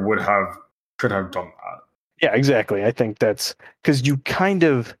earlier could have done that. Yeah, exactly. I think that's because you kind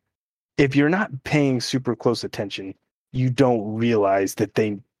of, if you're not paying super close attention, you don't realize that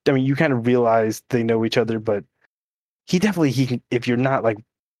you kind of realize they know each other, but he can, if you're not like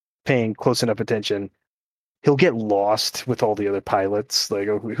paying close enough attention, he'll get lost with all the other pilots. Like,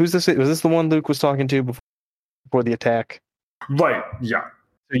 oh, who's this? Was this the one Luke was talking to before the attack? Right. Yeah.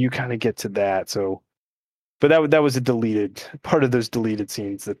 So you kind of get to that. So, but that was a deleted part of those deleted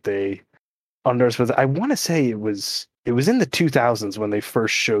scenes that they unearthed. I want to say it was in the 2000s when they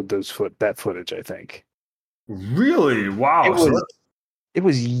first showed that footage. I think. Really? Wow. It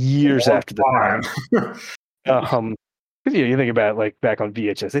was years after the time. You think about it, like back on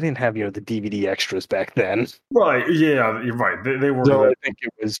VHS, they didn't have the DVD extras back then. Right? Yeah, you're right. They were. So I think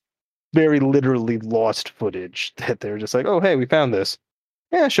it was very literally lost footage that they were just like, oh hey, we found this.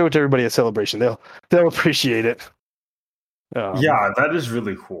 Yeah, show it to everybody at Celebration. They'll appreciate it. Yeah, that is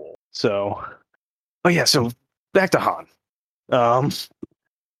really cool. So, so back to Han.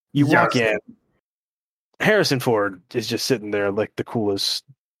 You walk in. Harrison Ford is just sitting there like the coolest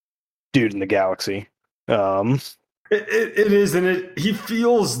dude in the galaxy. It is, and he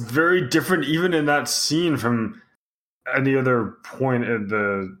feels very different even in that scene from any other point in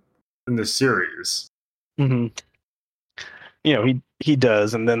the series. Mm-hmm. He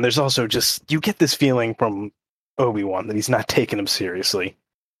does, and then there's also just you get this feeling from Obi-Wan that he's not taking him seriously.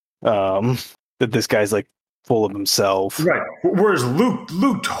 That this guy's like full of himself, right? Whereas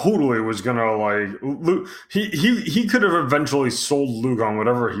Luke totally was gonna like Luke. He could have eventually sold Luke on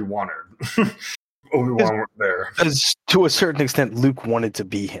whatever he wanted. Obi-Wan weren't there. As to a certain extent, Luke wanted to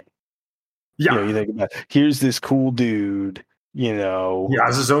be him. Yeah, you think about here's this cool dude. He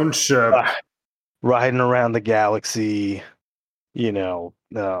has his own ship, riding around the galaxy. Kind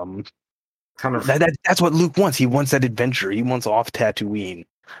of that's what Luke wants. He wants that adventure. He wants off Tatooine.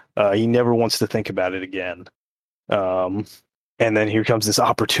 He never wants to think about it again. And then here comes this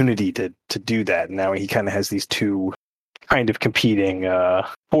opportunity to do that. Now he kind of has these two kind of competing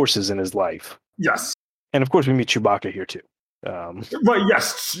forces in his life. Yes. And of course we meet Chewbacca here too. But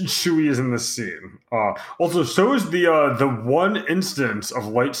yes, Chewie is in this scene. Also, so is the one instance of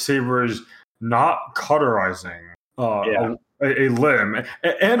lightsabers not cauterizing a limb,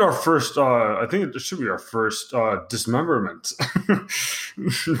 and our first. I think it should be our first dismemberment via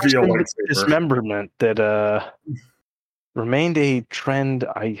lightsaber. Dismemberment that remained a trend.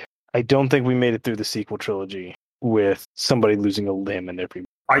 I don't think we made it through the sequel trilogy with somebody losing a limb in their premiere.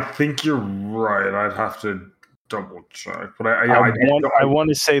 I think you're right. I'd have to double check, but I want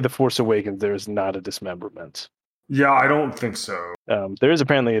to say The Force Awakens. There is not a dismemberment. Yeah, I don't think so. There is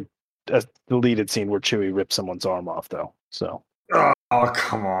apparently a deleted scene where Chewie rips someone's arm off, though. So. Oh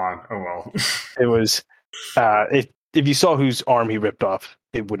come on! Oh well. It was. If you saw whose arm he ripped off,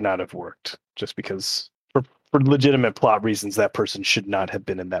 it would not have worked. Just because, for legitimate plot reasons, that person should not have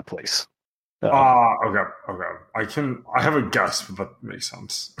been in that place. Okay. I have a guess, but that makes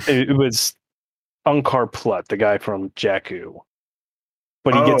sense. It was Unkar Plutt, the guy from Jakku,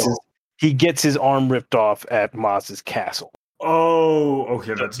 but he gets his arm ripped off at Maz's castle. Oh,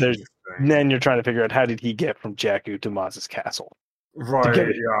 okay, that's interesting. Then you're trying to figure out how did he get from Jakku to Maz's castle,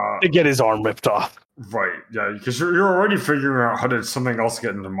 right? To get his arm ripped off, right? Yeah, because you're already figuring out how did something else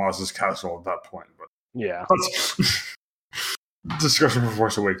get into Maz's castle at that point. But yeah, that's discussion for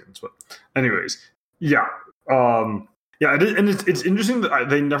Force Awakens. But anyways, yeah. It's interesting that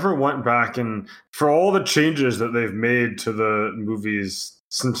they never went back and for all the changes that they've made to the movies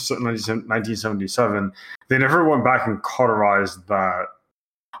since 1977, they never went back and cauterized that.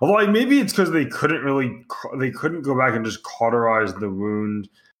 Although maybe it's because they couldn't go back and just cauterize the wound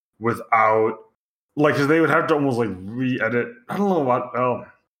without, like, because they would have to almost like re-edit. I don't know what. Oh,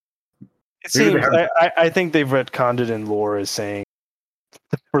 it seems. I think they've retconned it in lore as saying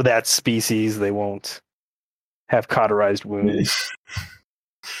for that species they won't have cauterized wounds.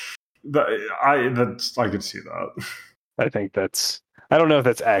 I could see that. I think that's. I don't know if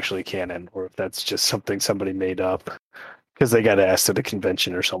that's actually canon or if that's just something somebody made up because they got asked at a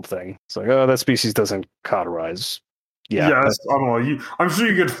convention or something. It's like, oh, that species doesn't cauterize. Yeah, yes, I don't know. I'm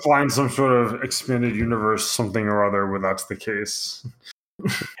sure you could find some sort of expanded universe, something or other, where that's the case.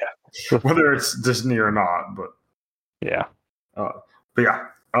 Yeah. Whether it's Disney or not, but Yeah. But yeah,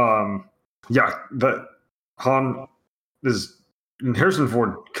 that Han is Harrison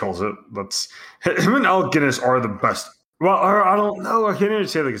Ford kills it. That's him and Alec Guinness are the best. Well, I don't know. I can't even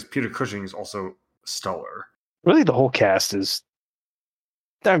say because Peter Cushing is also stellar. Really, the whole cast is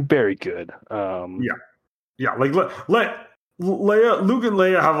very good. Yeah. Like let Leia, Luke and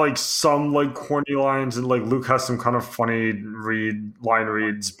Leia have like some like corny lines, and like Luke has some kind of funny line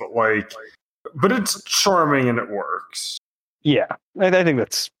reads, but it's charming and it works. Yeah, I think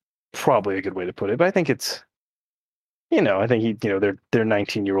that's probably a good way to put it. But I think it's, I think they're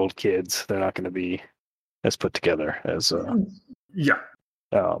 19-year-old kids. They're not going to be as put together as Yeah.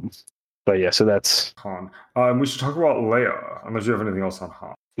 But yeah, so that's Han. We should talk about Leia, unless you have anything else on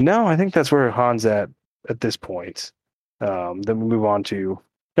Han. No, I think that's where Han's at this point. Then we move on to,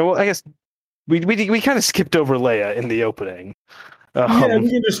 well, I guess we kind of skipped over Leia in the opening. We can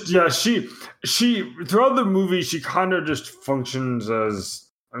she throughout the movie she kind of just functions as,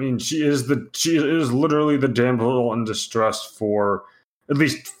 I mean, she is literally the damsel in distress for at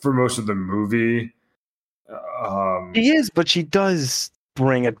least for most of the movie. She is, but she does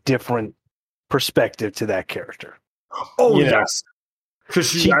bring a different perspective to that character. Oh, yes,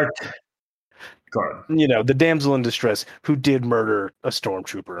 because go ahead. The damsel in distress who did murder a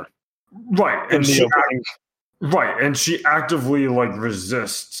stormtrooper, right? And she actively like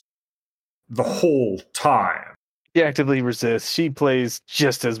resists the whole time. She actively resists. She plays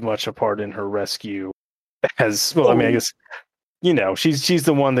just as much a part in her rescue as well. I mean, I guess she's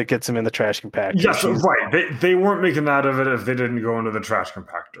the one that gets him in the trash compactor. Yes, right. They weren't making that of it if they didn't go into the trash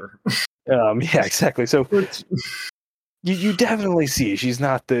compactor. Yeah, exactly. So you definitely see she's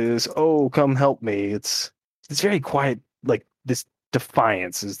not this, oh, come help me. It's very quiet, like this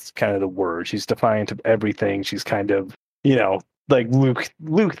defiance is kind of the word. She's defiant of everything. She's kind of, like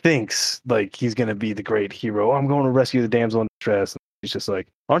Luke thinks like he's gonna be the great hero. I'm going to rescue the damsel in distress. And he's just like,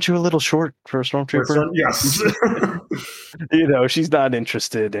 aren't you a little short for a stormtrooper? Yes. She's not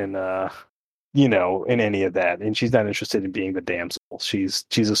interested in in any of that, and she's not interested in being the damsel. She's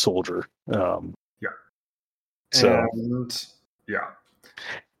a soldier. So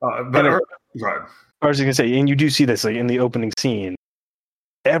but go ahead. I was gonna say, and you do see this like in the opening scene.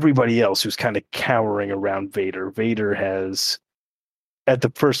 Everybody else who's kind of cowering around Vader. Vader has, at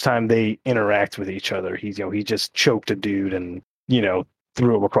the first time they interact with each other, he just choked a dude and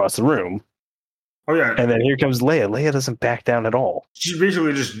threw him across the room. Oh yeah, and then here comes Leia. Leia doesn't back down at all. She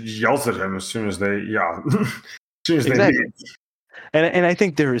basically just yells at him as soon as they exactly. They meet. And I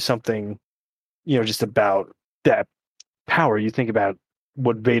think there is something, just about that power. You think about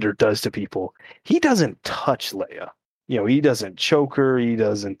what Vader does to people. He doesn't touch Leia. He doesn't choke her. He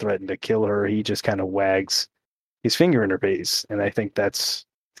doesn't threaten to kill her. He just kind of wags his finger in her face. And I think that's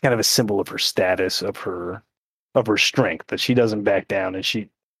kind of a symbol of her status, of her strength, that she doesn't back down, and she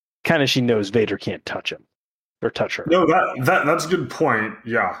knows Vader can't touch him or touch her. No, that's a good point.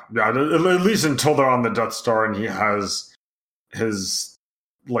 Yeah. At least until they're on the Death Star and he has his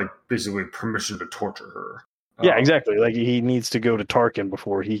like basically permission to torture her. Yeah, exactly. Like he needs to go to Tarkin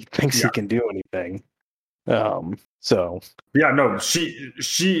before he thinks he can do anything. So yeah, no, she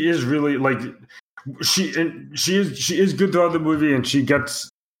is really like she is good throughout the movie, and she gets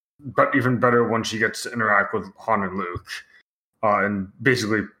even better when she gets to interact with Han and Luke, and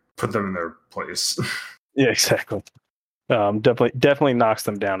basically put them in their place. Yeah, exactly. Definitely knocks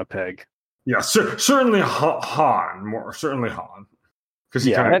them down a peg. Yeah, certainly Han, because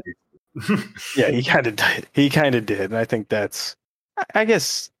he kind of he kind of did, and I think that's, I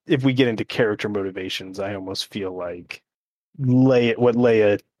guess, if we get into character motivations, I almost feel like what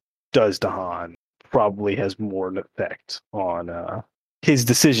Leia does to Han probably has more an effect on his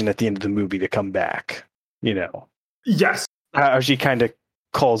decision at the end of the movie to come back. Yes, how she kind of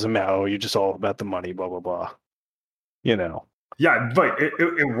calls him out. Oh, you're just all about the money, blah blah blah. Yeah, but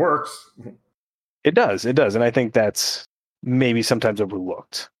it works. It does, and I think that's maybe sometimes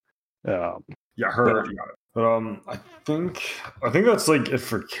overlooked. I think that's like it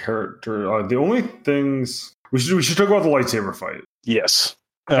for character. The only things we should talk about the lightsaber fight. Yes.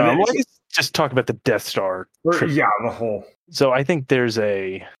 Just talk about the Death Star. The whole. So I think there's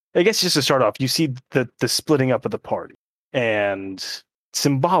I guess just to start off, you see the splitting up of the party, and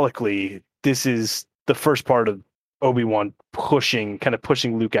symbolically, this is the first part of Obi-Wan pushing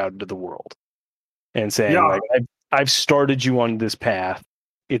Luke out into the world and saying, like, I've started you on this path.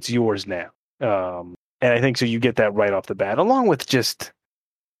 It's yours now. And I think so you get that right off the bat, along with just,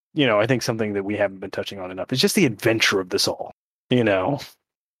 I think something that we haven't been touching on enough is just the adventure of this all. Them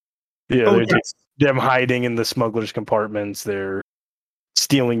hiding in the smugglers' compartments, they're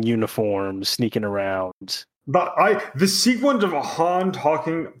stealing uniforms, sneaking around, The sequence of Han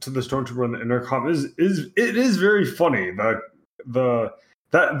talking to the stormtrooper on the intercom is very funny. That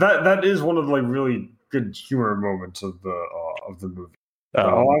is one of the like really good humor moments of the movie.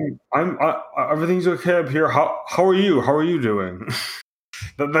 Everything's okay up here. How are you? How are you doing?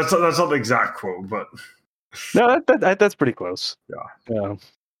 That's not the exact quote, but no, that's pretty close. Yeah.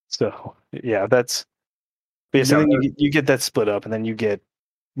 So yeah, that's. Yeah, so then you get that split up, and then you get,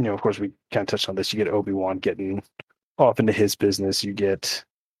 of course, we kind of touched on this. You get Obi-Wan getting off into his business. You get,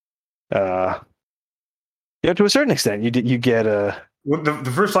 to a certain extent, you get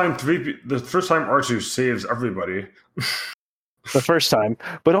the first time R2 saves everybody. The first time,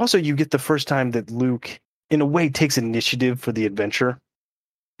 but also you get the first time that Luke, in a way, takes initiative for the adventure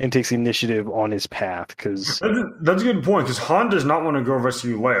and takes initiative on his path. Because that's a good point. Because Han does not want to go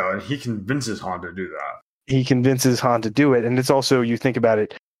rescue Leia, and he convinces Han to do that. He convinces Han to do it, and it's also, you think about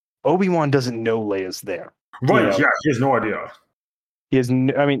it, Obi-Wan doesn't know Leia's there. Right? Yeah, he has no idea. He has.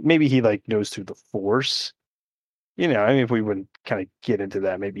 Maybe he like knows through the Force. If we wouldn't kind of get into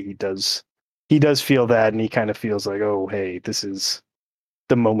that, maybe he does. He does feel that, and he kind of feels like, oh, hey, this is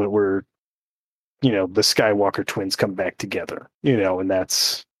the moment where, the Skywalker twins come back together. And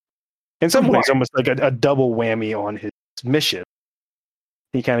that's in some ways almost like a double whammy on his mission.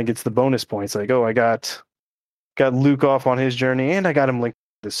 He kind of gets the bonus points, like, oh, I got Luke off on his journey, and I got him linked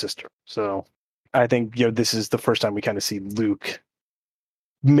to his sister. So I think this is the first time we kind of see Luke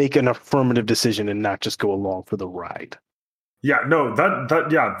make an affirmative decision and not just go along for the ride. Yeah, no,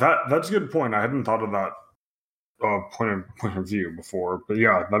 that's a good point. I hadn't thought of that point of view before, but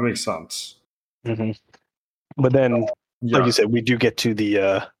yeah, that makes sense. Mm-hmm. But then, like you said, we do get to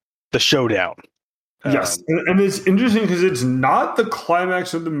the showdown. Yes, and it's interesting because it's not the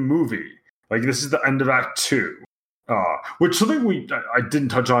climax of the movie. Like, this is the end of Act 2. Which something I didn't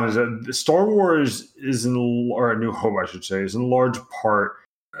touch on is that Star Wars or A New Hope, I should say, is in large part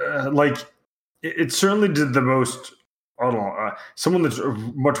it certainly did the most. I don't know. Someone that's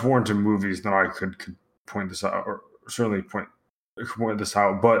much more into movies than I could point this out, or certainly point this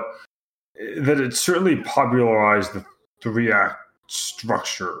out, but that it certainly popularized the 3-act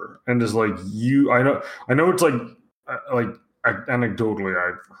structure, and is like I know it's like anecdotally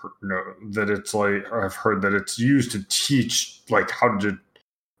I've heard that it's used to teach like how to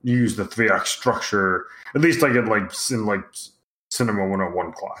use the 3-act structure, at least like in cinema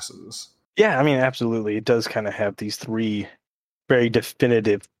 101 classes. Yeah, absolutely. It does kind of have these 3 very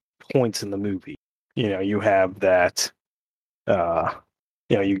definitive points in the movie. You have that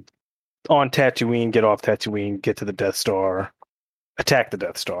you on Tatooine, get off Tatooine, get to the Death Star, attack the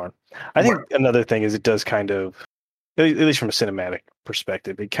Death Star. I think another thing is it does kind of, at least from a cinematic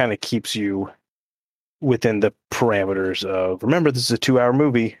perspective, it kind of keeps you within the parameters of, remember, this is a 2-hour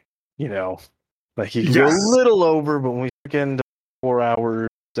movie, like you can go a little over, but when we get into 4 hours,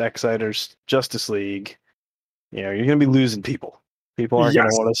 Zack Snyder's Justice League, you're going to be losing people. People aren't going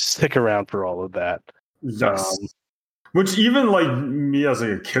to want to stick around for all of that. Yes. Which even like me as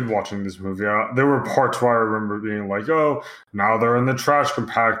like a kid watching this movie, there were parts where I remember being like, oh, now they're in the trash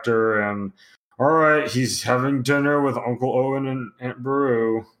compactor, and all right, he's having dinner with Uncle Owen and Aunt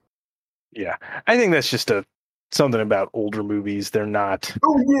Beru. Yeah, I think that's just something about older movies. They're not.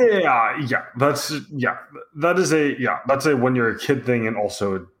 Oh yeah. That's a when you're a kid thing, and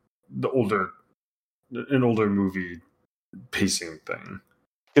also an older movie pacing thing.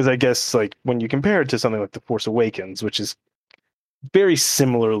 Because I guess like when you compare it to something like The Force Awakens, which is very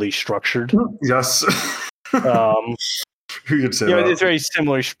similarly structured. Yes. Who could say that? It's very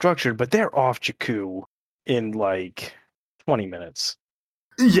similarly structured, but they're off Jakku in like 20 minutes.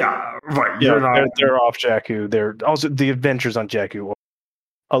 Yeah, right. They're off Jakku. They're also, the adventures on Jakku are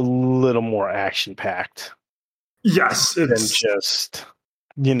a little more action packed. Yes, than just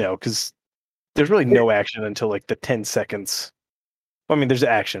because there's really no action until like the 10 seconds. There's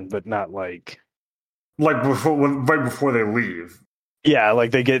action, but not like right before they leave. Yeah,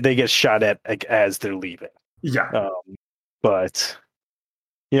 like they get shot at like, as they're leaving. Yeah, but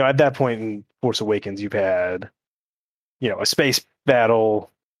at that point in Force Awakens, you've had a space battle,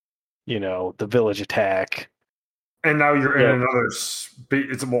 the village attack, and now you're in another.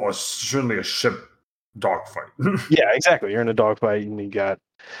 It's certainly a ship dogfight. Yeah, exactly. You're in a dogfight, and you got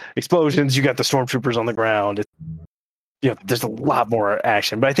explosions. You got the stormtroopers on the ground. There's a lot more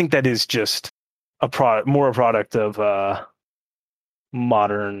action, but I think that is just a product of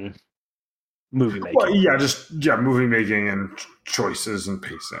modern movie making. Well, movie making and choices and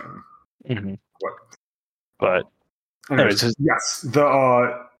pacing. Mm-hmm. But anyways, the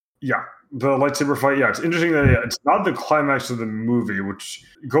lightsaber fight. Yeah, it's interesting that it's not the climax of the movie, which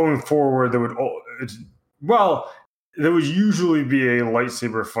going forward well, there would usually be a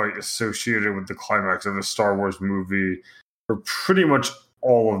lightsaber fight associated with the climax of a Star Wars movie, or pretty much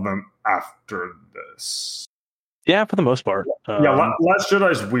all of them after this. Yeah, for the most part. Yeah, Last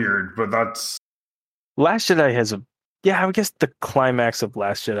Jedi is weird, but that's Last Jedi has a yeah. I guess the climax of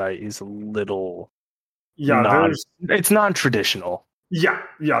Last Jedi is a little it's non-traditional. Yeah,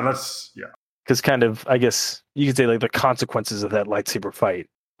 that's because kind of I guess you could say like the consequences of that lightsaber fight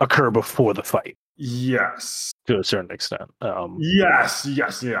occur before the fight. Yes, to a certain extent. Yes, yeah,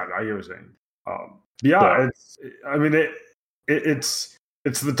 I hear what you're saying. Yeah,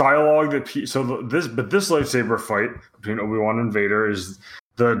 it's the dialogue that this lightsaber fight between Obi-Wan and Vader is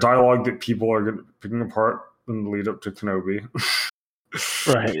the dialogue that people are picking apart in the lead up to Kenobi.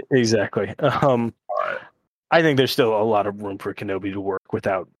 Right, exactly. I think there's still a lot of room for Kenobi to work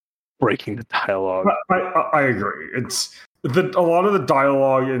without breaking the dialogue. I agree. A lot of the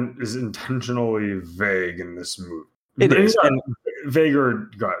dialogue is intentionally vague in this movie. It is, and vague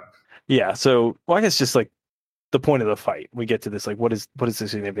or good. Yeah, so I guess just like the point of the fight, we get to this like what is the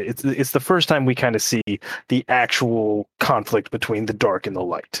significance? It's the first time we kind of see the actual conflict between the dark and the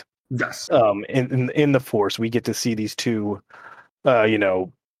light. Yes. In the Force, we get to see these two,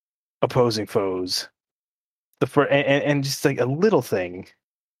 opposing foes. And just like a little thing,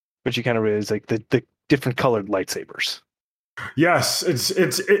 but you kind of realize like the different colored lightsabers. Yes, it's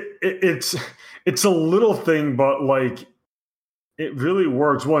a little thing, but like it really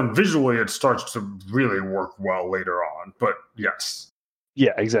works. One, visually, it starts to really work well later on. But yes,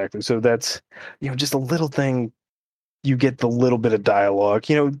 yeah, exactly. So that's just a little thing. You get the little bit of dialogue.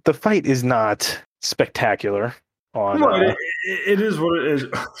 The fight is not spectacular. It is what it is.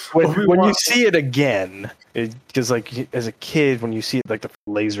 When you see it again, because like as a kid, when you see it like the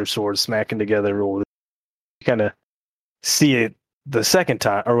laser swords smacking together, you kind of see it the second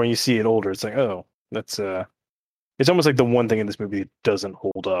time, or when you see it older, it's like, oh, that's it's almost like the one thing in this movie that doesn't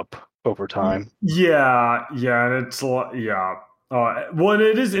hold up over time. Yeah, and it's yeah. Well, and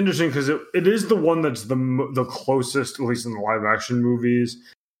it is interesting because it is the one that's the closest, at least in the live action movies,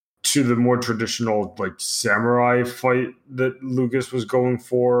 to the more traditional like samurai fight that Lucas was going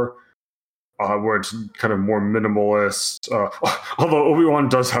for, where it's kind of more minimalist. Although Obi-Wan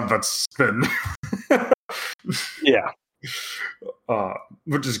does have that spin. Yeah.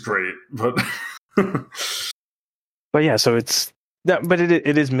 Which is great, but but yeah, so it's that, but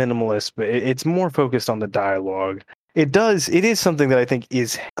it is minimalist, but it's more focused on the dialogue. It is something that I think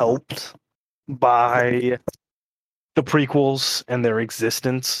is helped by the prequels and their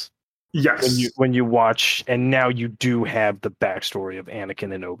existence. Yes. When you watch, and now you do have the backstory of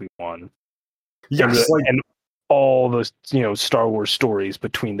Anakin and Obi-Wan. Yes, and all those Star Wars stories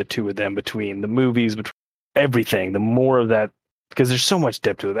between the two of them, between the movies, between everything. The more of that, because there's so much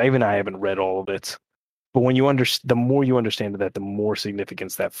depth to it. I haven't read all of it, but when the more you understand that, the more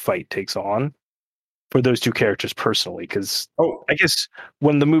significance that fight takes on for those two characters personally. Because I guess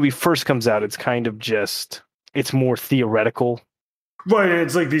when the movie first comes out, it's kind of just it's more theoretical. Right,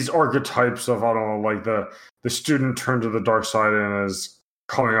 it's like these archetypes of I don't know, like the student turned to the dark side and is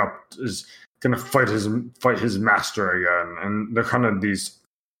coming up is going to fight his master again, and they're kind of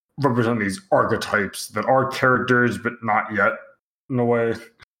represent these archetypes that are characters but not yet in a way.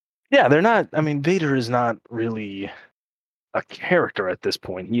 Yeah, they're not. I mean, Vader is not really a character at this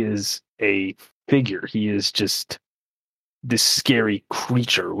point. He is a figure. He is just this scary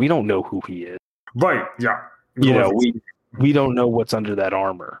creature. We don't know who he is. Right. Yeah. We don't know what's under that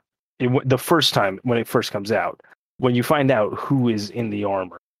armor. The first time when it first comes out, when you find out who is in the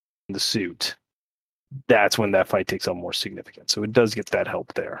armor, in the suit, that's when that fight takes on more significance. So it does get that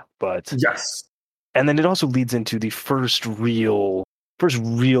help there. But yes, and then it also leads into the first real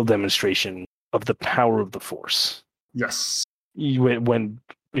demonstration of the power of the Force. Yes. When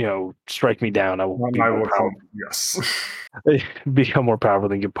strike me down, I will be more powerful. Yes. Become more powerful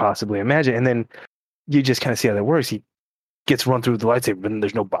than you could possibly imagine. And then you just kind of see how that works. He gets run through the lightsaber, but then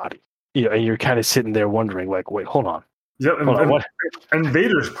there's no body. And you're kind of sitting there wondering, like, wait, hold on. Yeah, and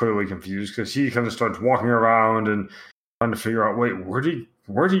Vader's clearly confused because he kind of starts walking around and trying to figure out, wait, where'd he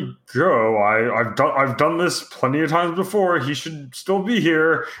go? I've done this plenty of times before. He should still be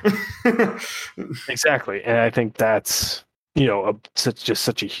here. Exactly, and I think that's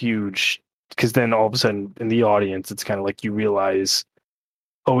such a huge, because then all of a sudden in the audience, it's kind of like you realize,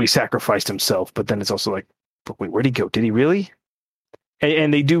 oh, he sacrificed himself, but then it's also like, but wait, where'd he go? Did he really?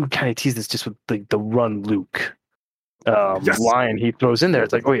 And they do kind of tease this just with the run Luke line he throws in there.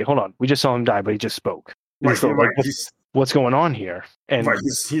 It's like, oh wait, hold on, we just saw him die, but he just spoke. Right, what's going on here? And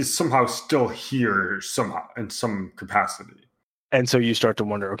he's somehow still here somehow in some capacity. And so you start to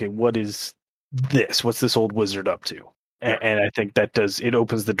wonder, okay, what is what's this old wizard up to? And I think it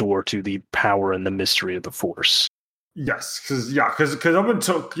opens the door to the power and the mystery of the Force. Yes, because even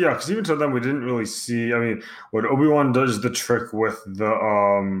until then we didn't really see. I mean, when Obi-Wan does the trick with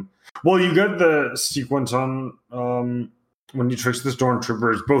the well, you get the sequence on when he tricks the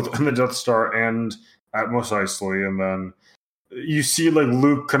stormtroopers both on the Death Star and at Mos Eisley, and then you see like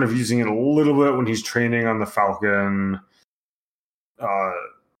Luke kind of using it a little bit when he's training on the Falcon.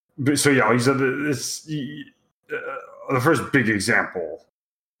 So yeah, he said it's the first big example.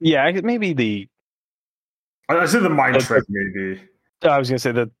 Yeah, maybe I said the mind trick, maybe. I was gonna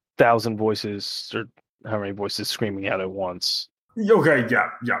say the 1,000 voices, or how many voices screaming out at once. Okay, yeah,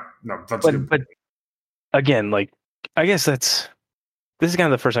 no, that's good. But again, like, I guess this is kind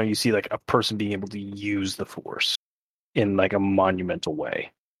of the first time you see like a person being able to use the Force in like a monumental way,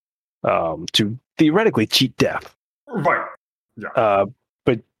 to theoretically cheat death. Right. Yeah.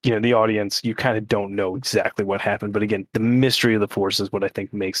 But the audience, you kind of don't know exactly what happened. But again, the mystery of the Force is what I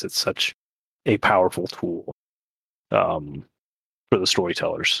think makes it such a powerful tool, for the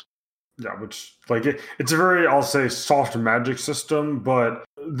storytellers. Yeah, which it's a very, I'll say, soft magic system, but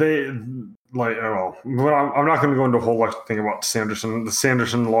they like well, I'm not going to go into a whole thing about the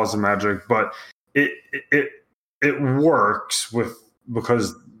Sanderson laws of magic, but it works with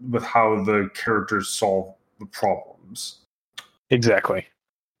how the characters solve the problems. Exactly.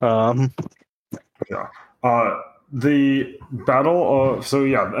 Yeah. The battle of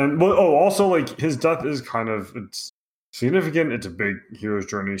and also like his death is kind of it's significant. It's a big hero's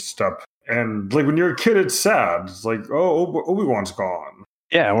journey step, and like when you're a kid, it's sad. It's like, oh, Obi-Wan's gone.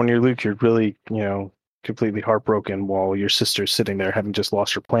 Yeah, when you're Luke, you're really completely heartbroken while your sister's sitting there having just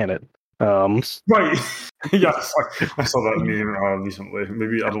lost her planet. Right. Yes, I saw that meme recently.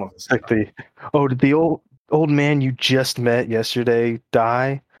 Maybe I don't know. Like did the old man you just met yesterday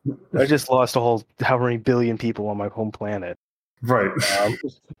die? I just lost how many billion people on my home planet. Right.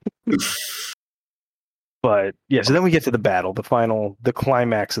 But yeah, so then we get to the battle, the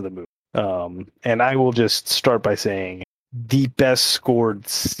climax of the movie. And I will just start by saying the best scored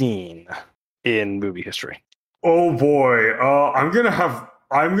scene in movie history. Oh boy, I'm gonna have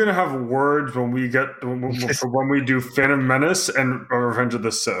words when we do Phantom Menace and Revenge of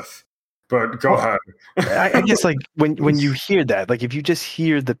the Sith. But go ahead. I guess like when you hear that, like if you just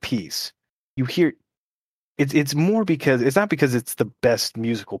hear the piece, you hear it's more because it's not because it's the best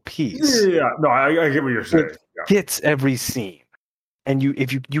musical piece. Yeah, no, I get what you're saying. It fits every scene, and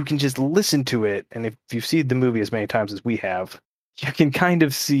if you can just listen to it, and if you've seen the movie as many times as we have, you can kind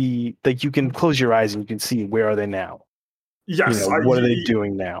of see, like, you can close your eyes and you can see where are they now. Yes, what are they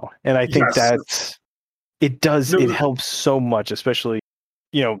doing now? And I think it helps so much, especially.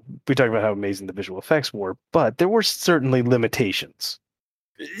 We talked about how amazing the visual effects were, but there were certainly limitations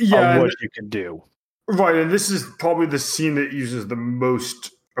on what you could do. Right, and this is probably the scene that uses the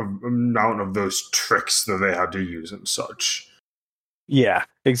most amount of those tricks that they had to use and such. Yeah,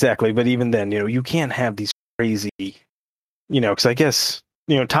 exactly. But even then, you can't have these crazy, because I guess,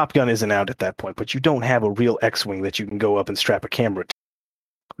 Top Gun isn't out at that point, but you don't have a real X-Wing that you can go up and strap a camera to.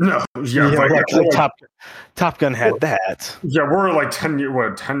 No, yeah, Top Gun had that. Yeah, we're like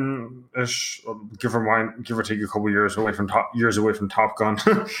 10-ish, give or take a couple years away from Top Gun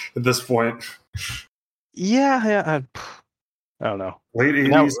at this point. Yeah, I don't know. Late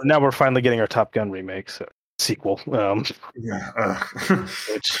 80s. Now we're finally getting our Top Gun remake sequel. Which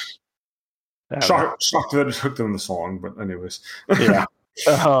shocked that it took them this long, but anyways. Yeah.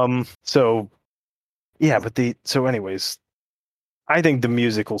 So anyways, I think the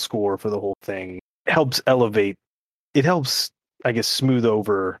musical score for the whole thing helps elevate. It helps, I guess, smooth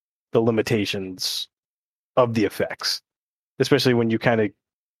over the limitations of the effects, especially when you kind of.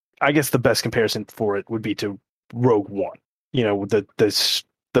 I guess the best comparison for it would be to Rogue One.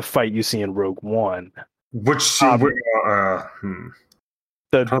 The fight you see in Rogue One, which scene?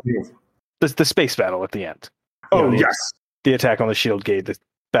 The space battle at the end. Yes, the attack on the shield gate, the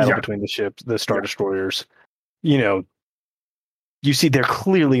battle between the ships, the Star Destroyers. You see, they're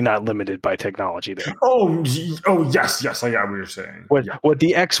clearly not limited by technology there. Oh, yes, I got what you're saying. What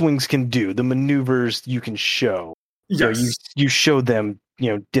the X-Wings can do, the maneuvers you can show. Yes. You show them,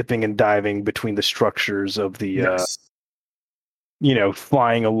 dipping and diving between the structures of the,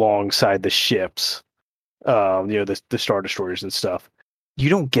 flying alongside the ships, the Star Destroyers and stuff. You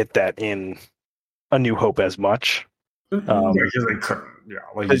don't get that in A New Hope as much. Because they couldn't.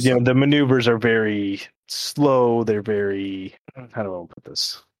 Yeah, the maneuvers are very slow. They're very, how do I put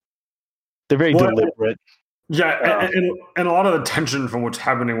this? They're very deliberate. Yeah, and a lot of the tension from what's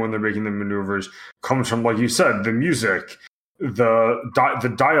happening when they're making the maneuvers comes from, like you said, the music,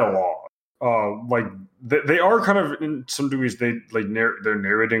 the dialogue, like they are kind of in some degrees they're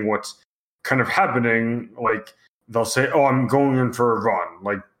narrating what's kind of happening. Like they'll say, "Oh, I'm going in for a run,"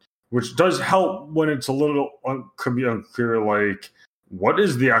 like which does help when it's a little could be unclear. Like what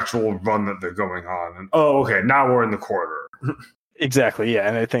is the actual run that they're going on? And oh, okay, now we're in the corridor. Exactly, yeah,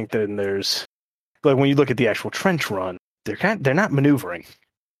 and I think then there's like when you look at the actual trench run, they're not maneuvering.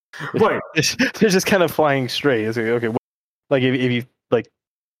 Right. They're just kind of flying straight. It's like, okay, like if you like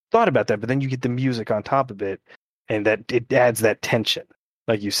thought about that, but then you get the music on top of it, and that it adds that tension,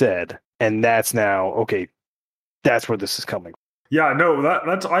 like you said, and that's now okay. That's where this is coming. Yeah, no,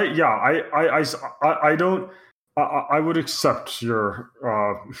 that's I don't. I would accept your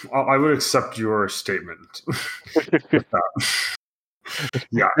I would accept your statement with that.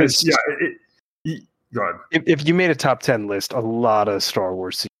 Yeah, go ahead. If you made a top 10 list, a lot of Star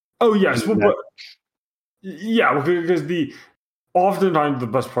Wars. Oh yes, well, because oftentimes the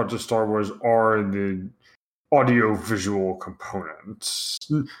best parts of Star Wars are the audio visual components.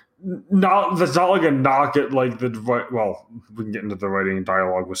 That's not like a knock at like the well, we can get into the writing and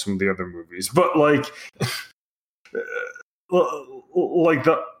dialogue with some of the other movies, but like like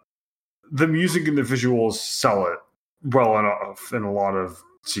the music and the visuals sell it well enough in a lot of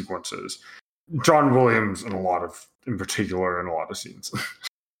sequences. John Williams in particular in a lot of scenes.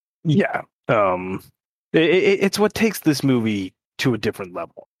 Yeah. It's what takes this movie to a different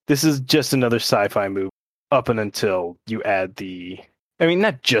level. This is just another sci-fi movie up and until you add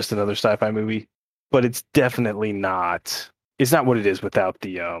not just another sci-fi movie, but it's definitely not. It's not what it is without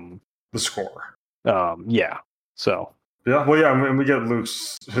the score. Yeah. So. Yeah. Well, yeah. And we get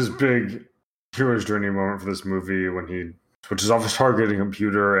his big hero's journey moment for this movie when he switches off his targeting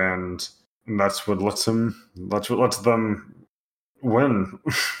computer, and that's what lets them win.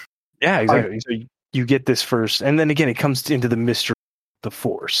 Yeah, exactly. So you get this first, and then again, it comes into the mystery of the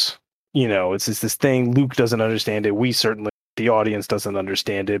Force. It's just this thing. Luke doesn't understand it. We certainly, the audience doesn't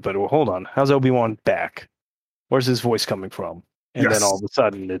understand it. But hold on, how's Obi-Wan back? Where's his voice coming from? And then all of a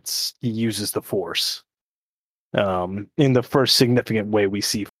sudden, he uses the Force. In the first significant way we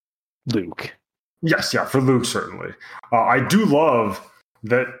see Luke. Yes, yeah, for Luke certainly. I do love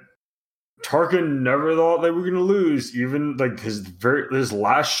that Tarkin never thought they were going to lose. Even like his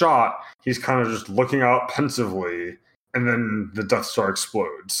last shot, he's kind of just looking out pensively, and then the Death Star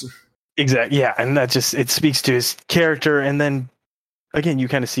explodes. Exactly. Yeah, and that just it speaks to his character, and then again, you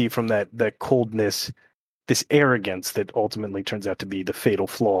kind of see from that coldness, this arrogance that ultimately turns out to be the fatal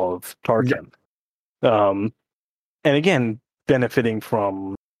flaw of Tarkin. Yeah. And again, benefiting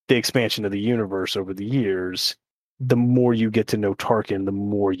from the expansion of the universe over the years, the more you get to know Tarkin, the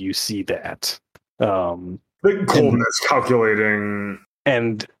more you see that. The coldness, calculating.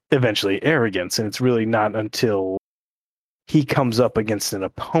 And eventually arrogance. And it's really not until he comes up against an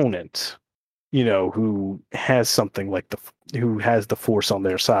opponent, who has something like who has the Force on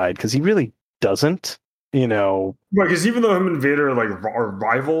their side, because he really doesn't, Right, because even though him and Vader are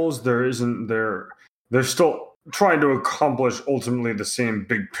rivals, they're still trying to accomplish ultimately the same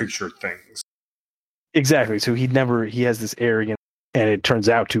big picture things. Exactly. So he has this arrogance, and it turns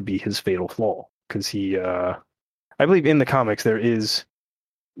out to be his fatal flaw, because he, I believe in the comics there is,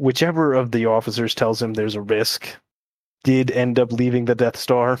 whichever of the officers tells him there's a risk, did end up leaving the Death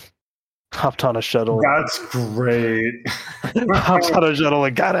Star, hopped on a shuttle. That's great. Hopped on a shuttle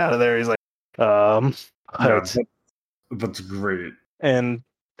and got out of there. He's like, that's great. And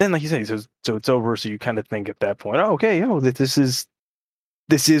then, like you say, so it's over. So you kind of think at that point, oh, okay, this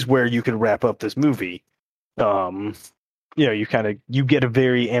is where you can wrap up this movie. You get a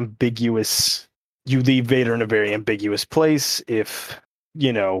very ambiguous. You leave Vader in a very ambiguous place. If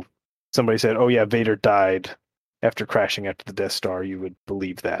somebody said, "Oh yeah, Vader died after crashing after the Death Star," you would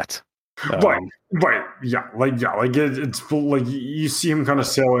believe that. Right, yeah, it's like you see him kind of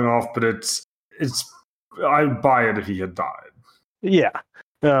sailing off, but it's I'd buy it if he had died. Yeah.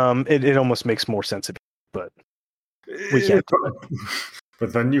 It almost makes more sense, but we can't do it.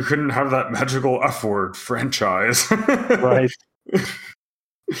 But then you couldn't have that magical F word franchise, right?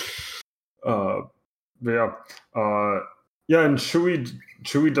 Yeah, and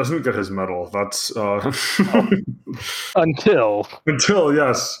Chewie doesn't get his medal. That's until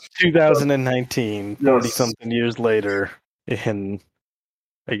yes, 2019, 40 something years later, in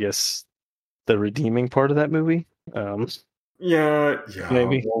I guess the redeeming part of that movie. Yeah,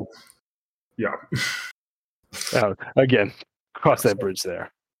 maybe. Well, yeah. Again, cross that bridge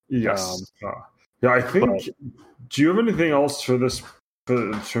there. Yes. I think. Do you have anything else for this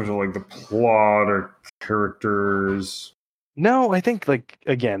in terms of like the plot or characters? No, I think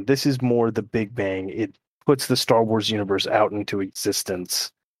again, this is more the Big Bang. It puts the Star Wars universe out into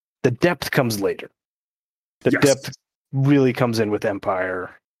existence, The depth comes later. The depth really comes in with Empire,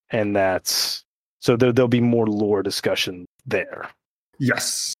 and that's so there'll be more lore discussion there.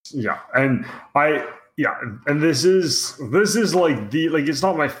 Yes, yeah, and this is it's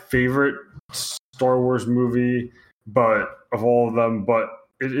not my favorite Star Wars movie, but of all of them, but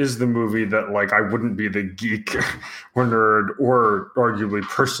it is the movie that like I wouldn't be the geek or nerd or arguably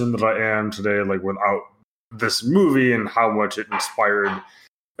person that I am today, like without this movie and how much it inspired,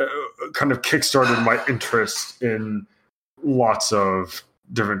 kind of kickstarted my interest in lots of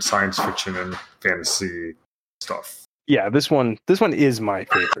different science fiction and fantasy stuff. Yeah, this one is my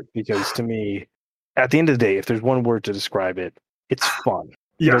favorite because to me, at the end of the day, if there's one word to describe it, it's fun.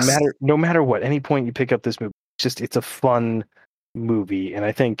 Yes. No matter what, any point you pick up this movie, it's a fun movie. And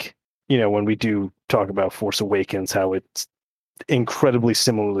I think, when we do talk about Force Awakens, how it's incredibly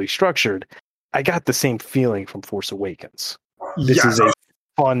similarly structured, I got the same feeling from Force Awakens. This is a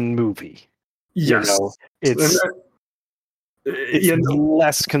fun movie. Yes. It's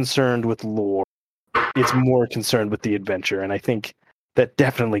less concerned with lore. It's more concerned with the adventure, and I think that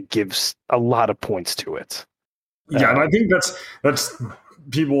definitely gives a lot of points to it. Yeah, and I think that's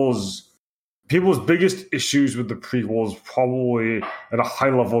people's biggest issues with the prequels probably at a high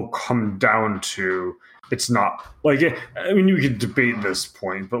level come down to it's not like I mean you could debate this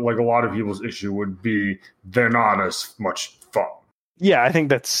point, but like a lot of people's issue would be they're not as much fun. Yeah, I think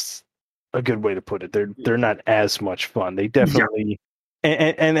that's a good way to put it. They're not as much fun. They definitely. Yeah.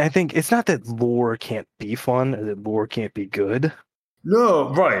 And I think it's not that lore can't be fun or that lore can't be good. No,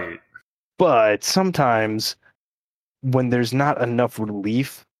 right. But sometimes when there's not enough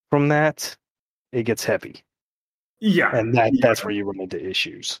relief from that, it gets heavy. Yeah. And that's where you run into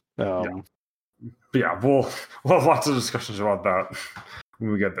issues. We'll have lots of discussions about that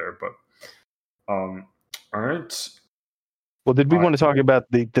when we get there. But all right. Well, did we want to talk about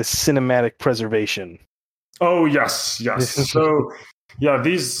the cinematic preservation? Oh, yes. So, yeah,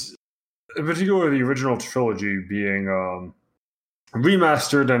 these, in particular, the original trilogy being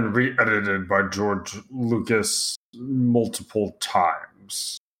remastered and re-edited by George Lucas multiple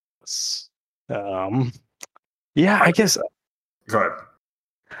times. I guess. Go ahead.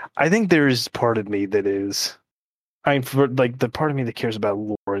 I think there is part of me that is, for like the part of me that cares about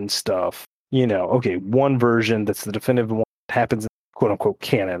lore and stuff. Okay, one version that's the definitive one that happens in quote unquote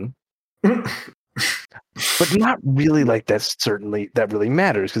canon. But not really like that's certainly that really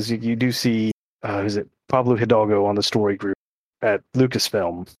matters because you do see is it Pablo Hidalgo on the story group at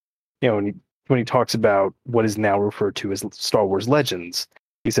Lucasfilm, when he talks about what is now referred to as Star Wars Legends,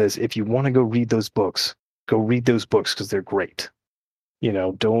 he says if you want to go read those books because they're great.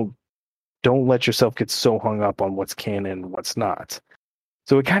 Don't let yourself get so hung up on what's canon and what's not.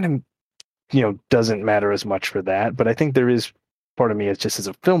 So it kind of doesn't matter as much for that, but I think there is part of me as just as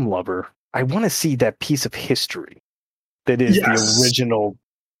a film lover, I want to see that piece of history that is the original,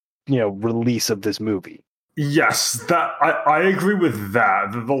 release of this movie. Yes, that I agree with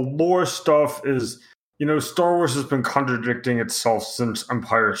that. The lore stuff is, Star Wars has been contradicting itself since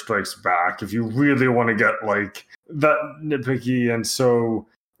Empire Strikes Back. If you really want to get like that nitpicky, and so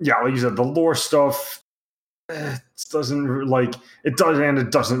like you said, the lore stuff doesn't like it does and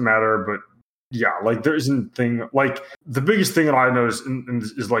it doesn't matter, but. Yeah, like there isn't thing like the biggest thing that I noticed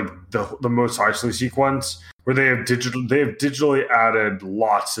is like the Mos Eisley sequence where they have digitally added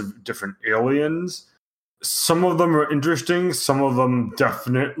lots of different aliens. Some of them are interesting. Some of them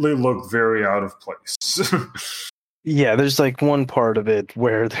definitely look very out of place. Yeah, there's like one part of it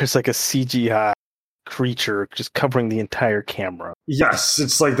where there's like a CGI creature just covering the entire camera. Yes,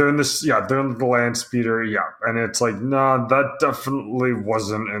 it's like they're in the land speeder. Yeah, and it's like nah, that definitely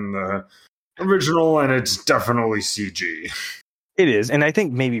wasn't in the original, and it's definitely CG. It is, and I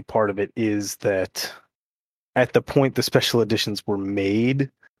think maybe part of it is that at the point the special editions were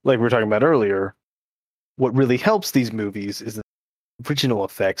made, like we were talking about earlier, what really helps these movies is the original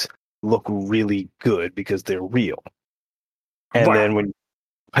effects look really good because they're real. And then when you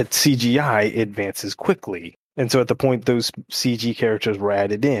put CGI, it advances quickly. And so at the point those CG characters were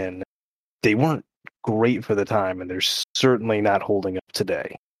added in, they weren't great for the time, and they're certainly not holding up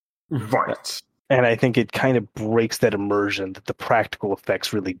today. Right. And I think it kind of breaks that immersion that the practical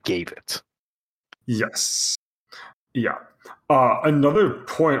effects really gave it. Yes. Yeah. Another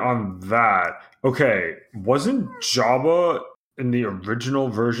point on that. Okay, wasn't Jabba in the original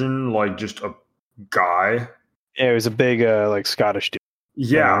version like just a guy? Yeah, it was a big like Scottish dude.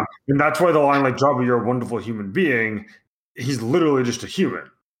 Yeah, and that's why the line like Jabba, you're a wonderful human being. He's literally just a human.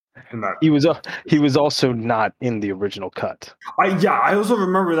 In that he was also not in the original cut. I also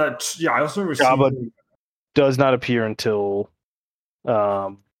remember that. Yeah, I also remember Jabba does not appear until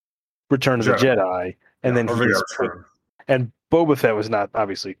Return of the Jedi, and then Return. And Boba Fett was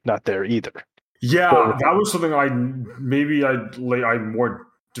obviously not there either. Yeah, that was something I more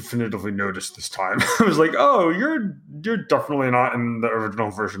definitively noticed this time. I was like, oh, you're definitely not in the original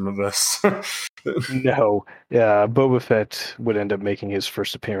version of this. No, yeah, Boba Fett would end up making his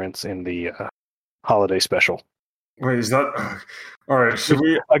first appearance in the holiday special. Wait, is that all right? Should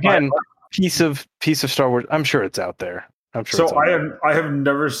we again? Piece of Star Wars. I'm sure it's out there. I'm sure. So I have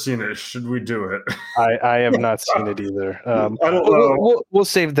never seen it. Should we do it? I have not seen it either. I don't know. We'll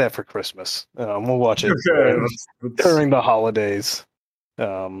save that for Christmas. We'll watch it during the holidays.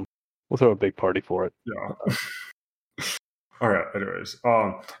 We'll throw a big party for it. Yeah. All right. Anyways,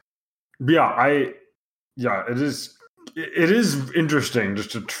 it is interesting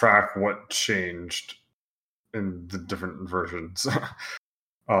just to track what changed in the different versions.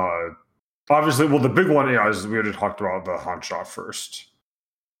 Obviously, well, the big one, is we already talked about the Han shot first.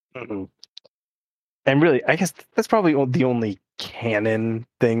 Mm-hmm. And really, I guess that's probably the only canon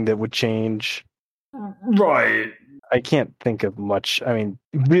thing that would change. Right. I can't think of much. I mean,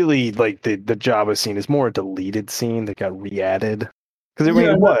 really, like the Jabba scene is more a deleted scene that got re-added. Because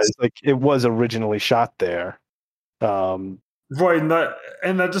it was originally shot there. Right, and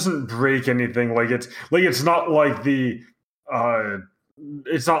that doesn't break anything. It's not like the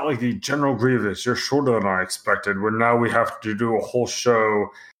it's not like the General Grievous, you're shorter than I expected, where now we have to do a whole show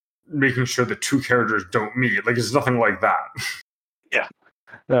making sure the two characters don't meet. Like, it's nothing like that. Yeah.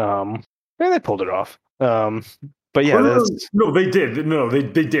 And they pulled it off. But yeah, no, they did. No, they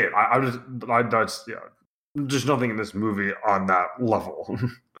did. That's there's nothing in this movie on that level.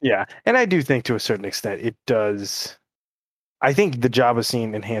 Yeah, and I do think to a certain extent it does. I think the Jabba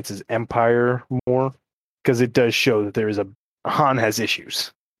scene enhances Empire more because it does show that Han has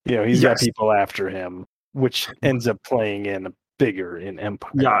issues. He's got people after him, which ends up playing in bigger in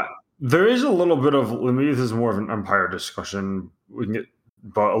Empire. Yeah, there is a little bit of, maybe this is more of an Empire discussion,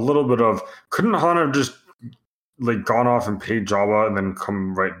 but a little bit of, couldn't Han have just gone off and paid Jabba and then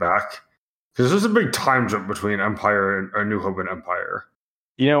come right back? Because there's a big time jump between Empire and A New Hope and Empire.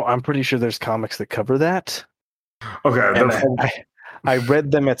 I'm pretty sure there's comics that cover that. Okay, I read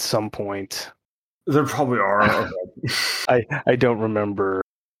them at some point. There probably are. Okay. I don't remember.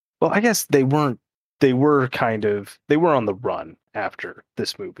 Well, I guess they weren't. They were on the run after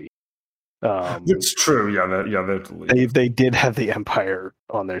this movie. It's true. Yeah, they did have the Empire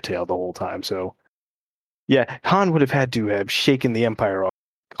on their tail the whole time. So, yeah, Han would have had to have shaken the Empire off,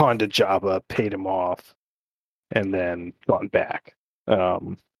 gone to Jabba, paid him off, and then gone back.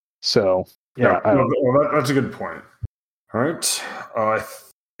 So, yeah, that's a good point. All right, I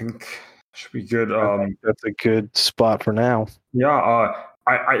think should be good. That's a good spot for now. Yeah.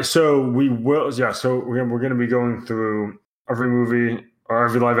 So we will. Yeah. So we're going to be going through every movie or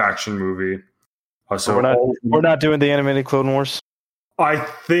every live action movie. So we're not doing the animated Clone Wars. I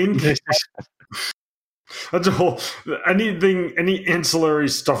think that's a whole. Any ancillary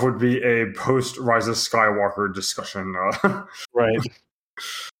stuff would be a post Rise of Skywalker discussion. Right.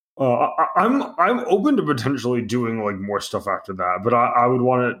 I'm open to potentially doing more stuff after that, but I would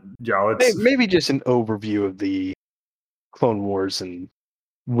want to. Yeah, maybe just an overview of the Clone Wars and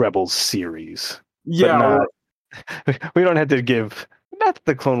Rebels series. Yeah, we don't have to give. Not that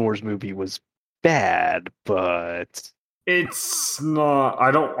the Clone Wars movie was bad, but it's not.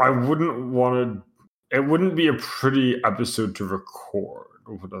 I wouldn't want to. It wouldn't be a pretty episode to record.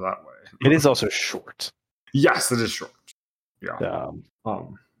 We'll put it that way. It is also short. Yes, it is short. Yeah.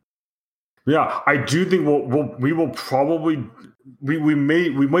 Yeah, I do think we will probably we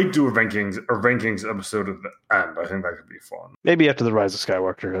might do a rankings episode at the end. I think that could be fun. Maybe after the Rise of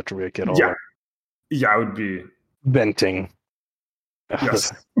Skywalker, after we get all it would be venting.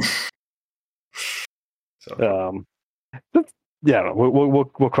 Yes. So. We'll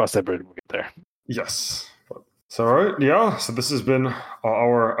cross that bridge when we get there. Yes. So all right, yeah. So this has been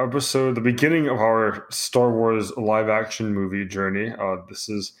our episode, the beginning of our Star Wars live action movie journey. This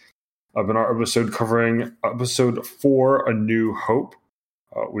has been our episode covering episode 4, A New Hope.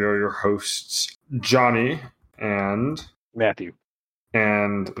 We are your hosts, Johnny and Matthew.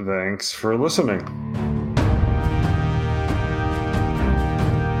 And thanks for listening.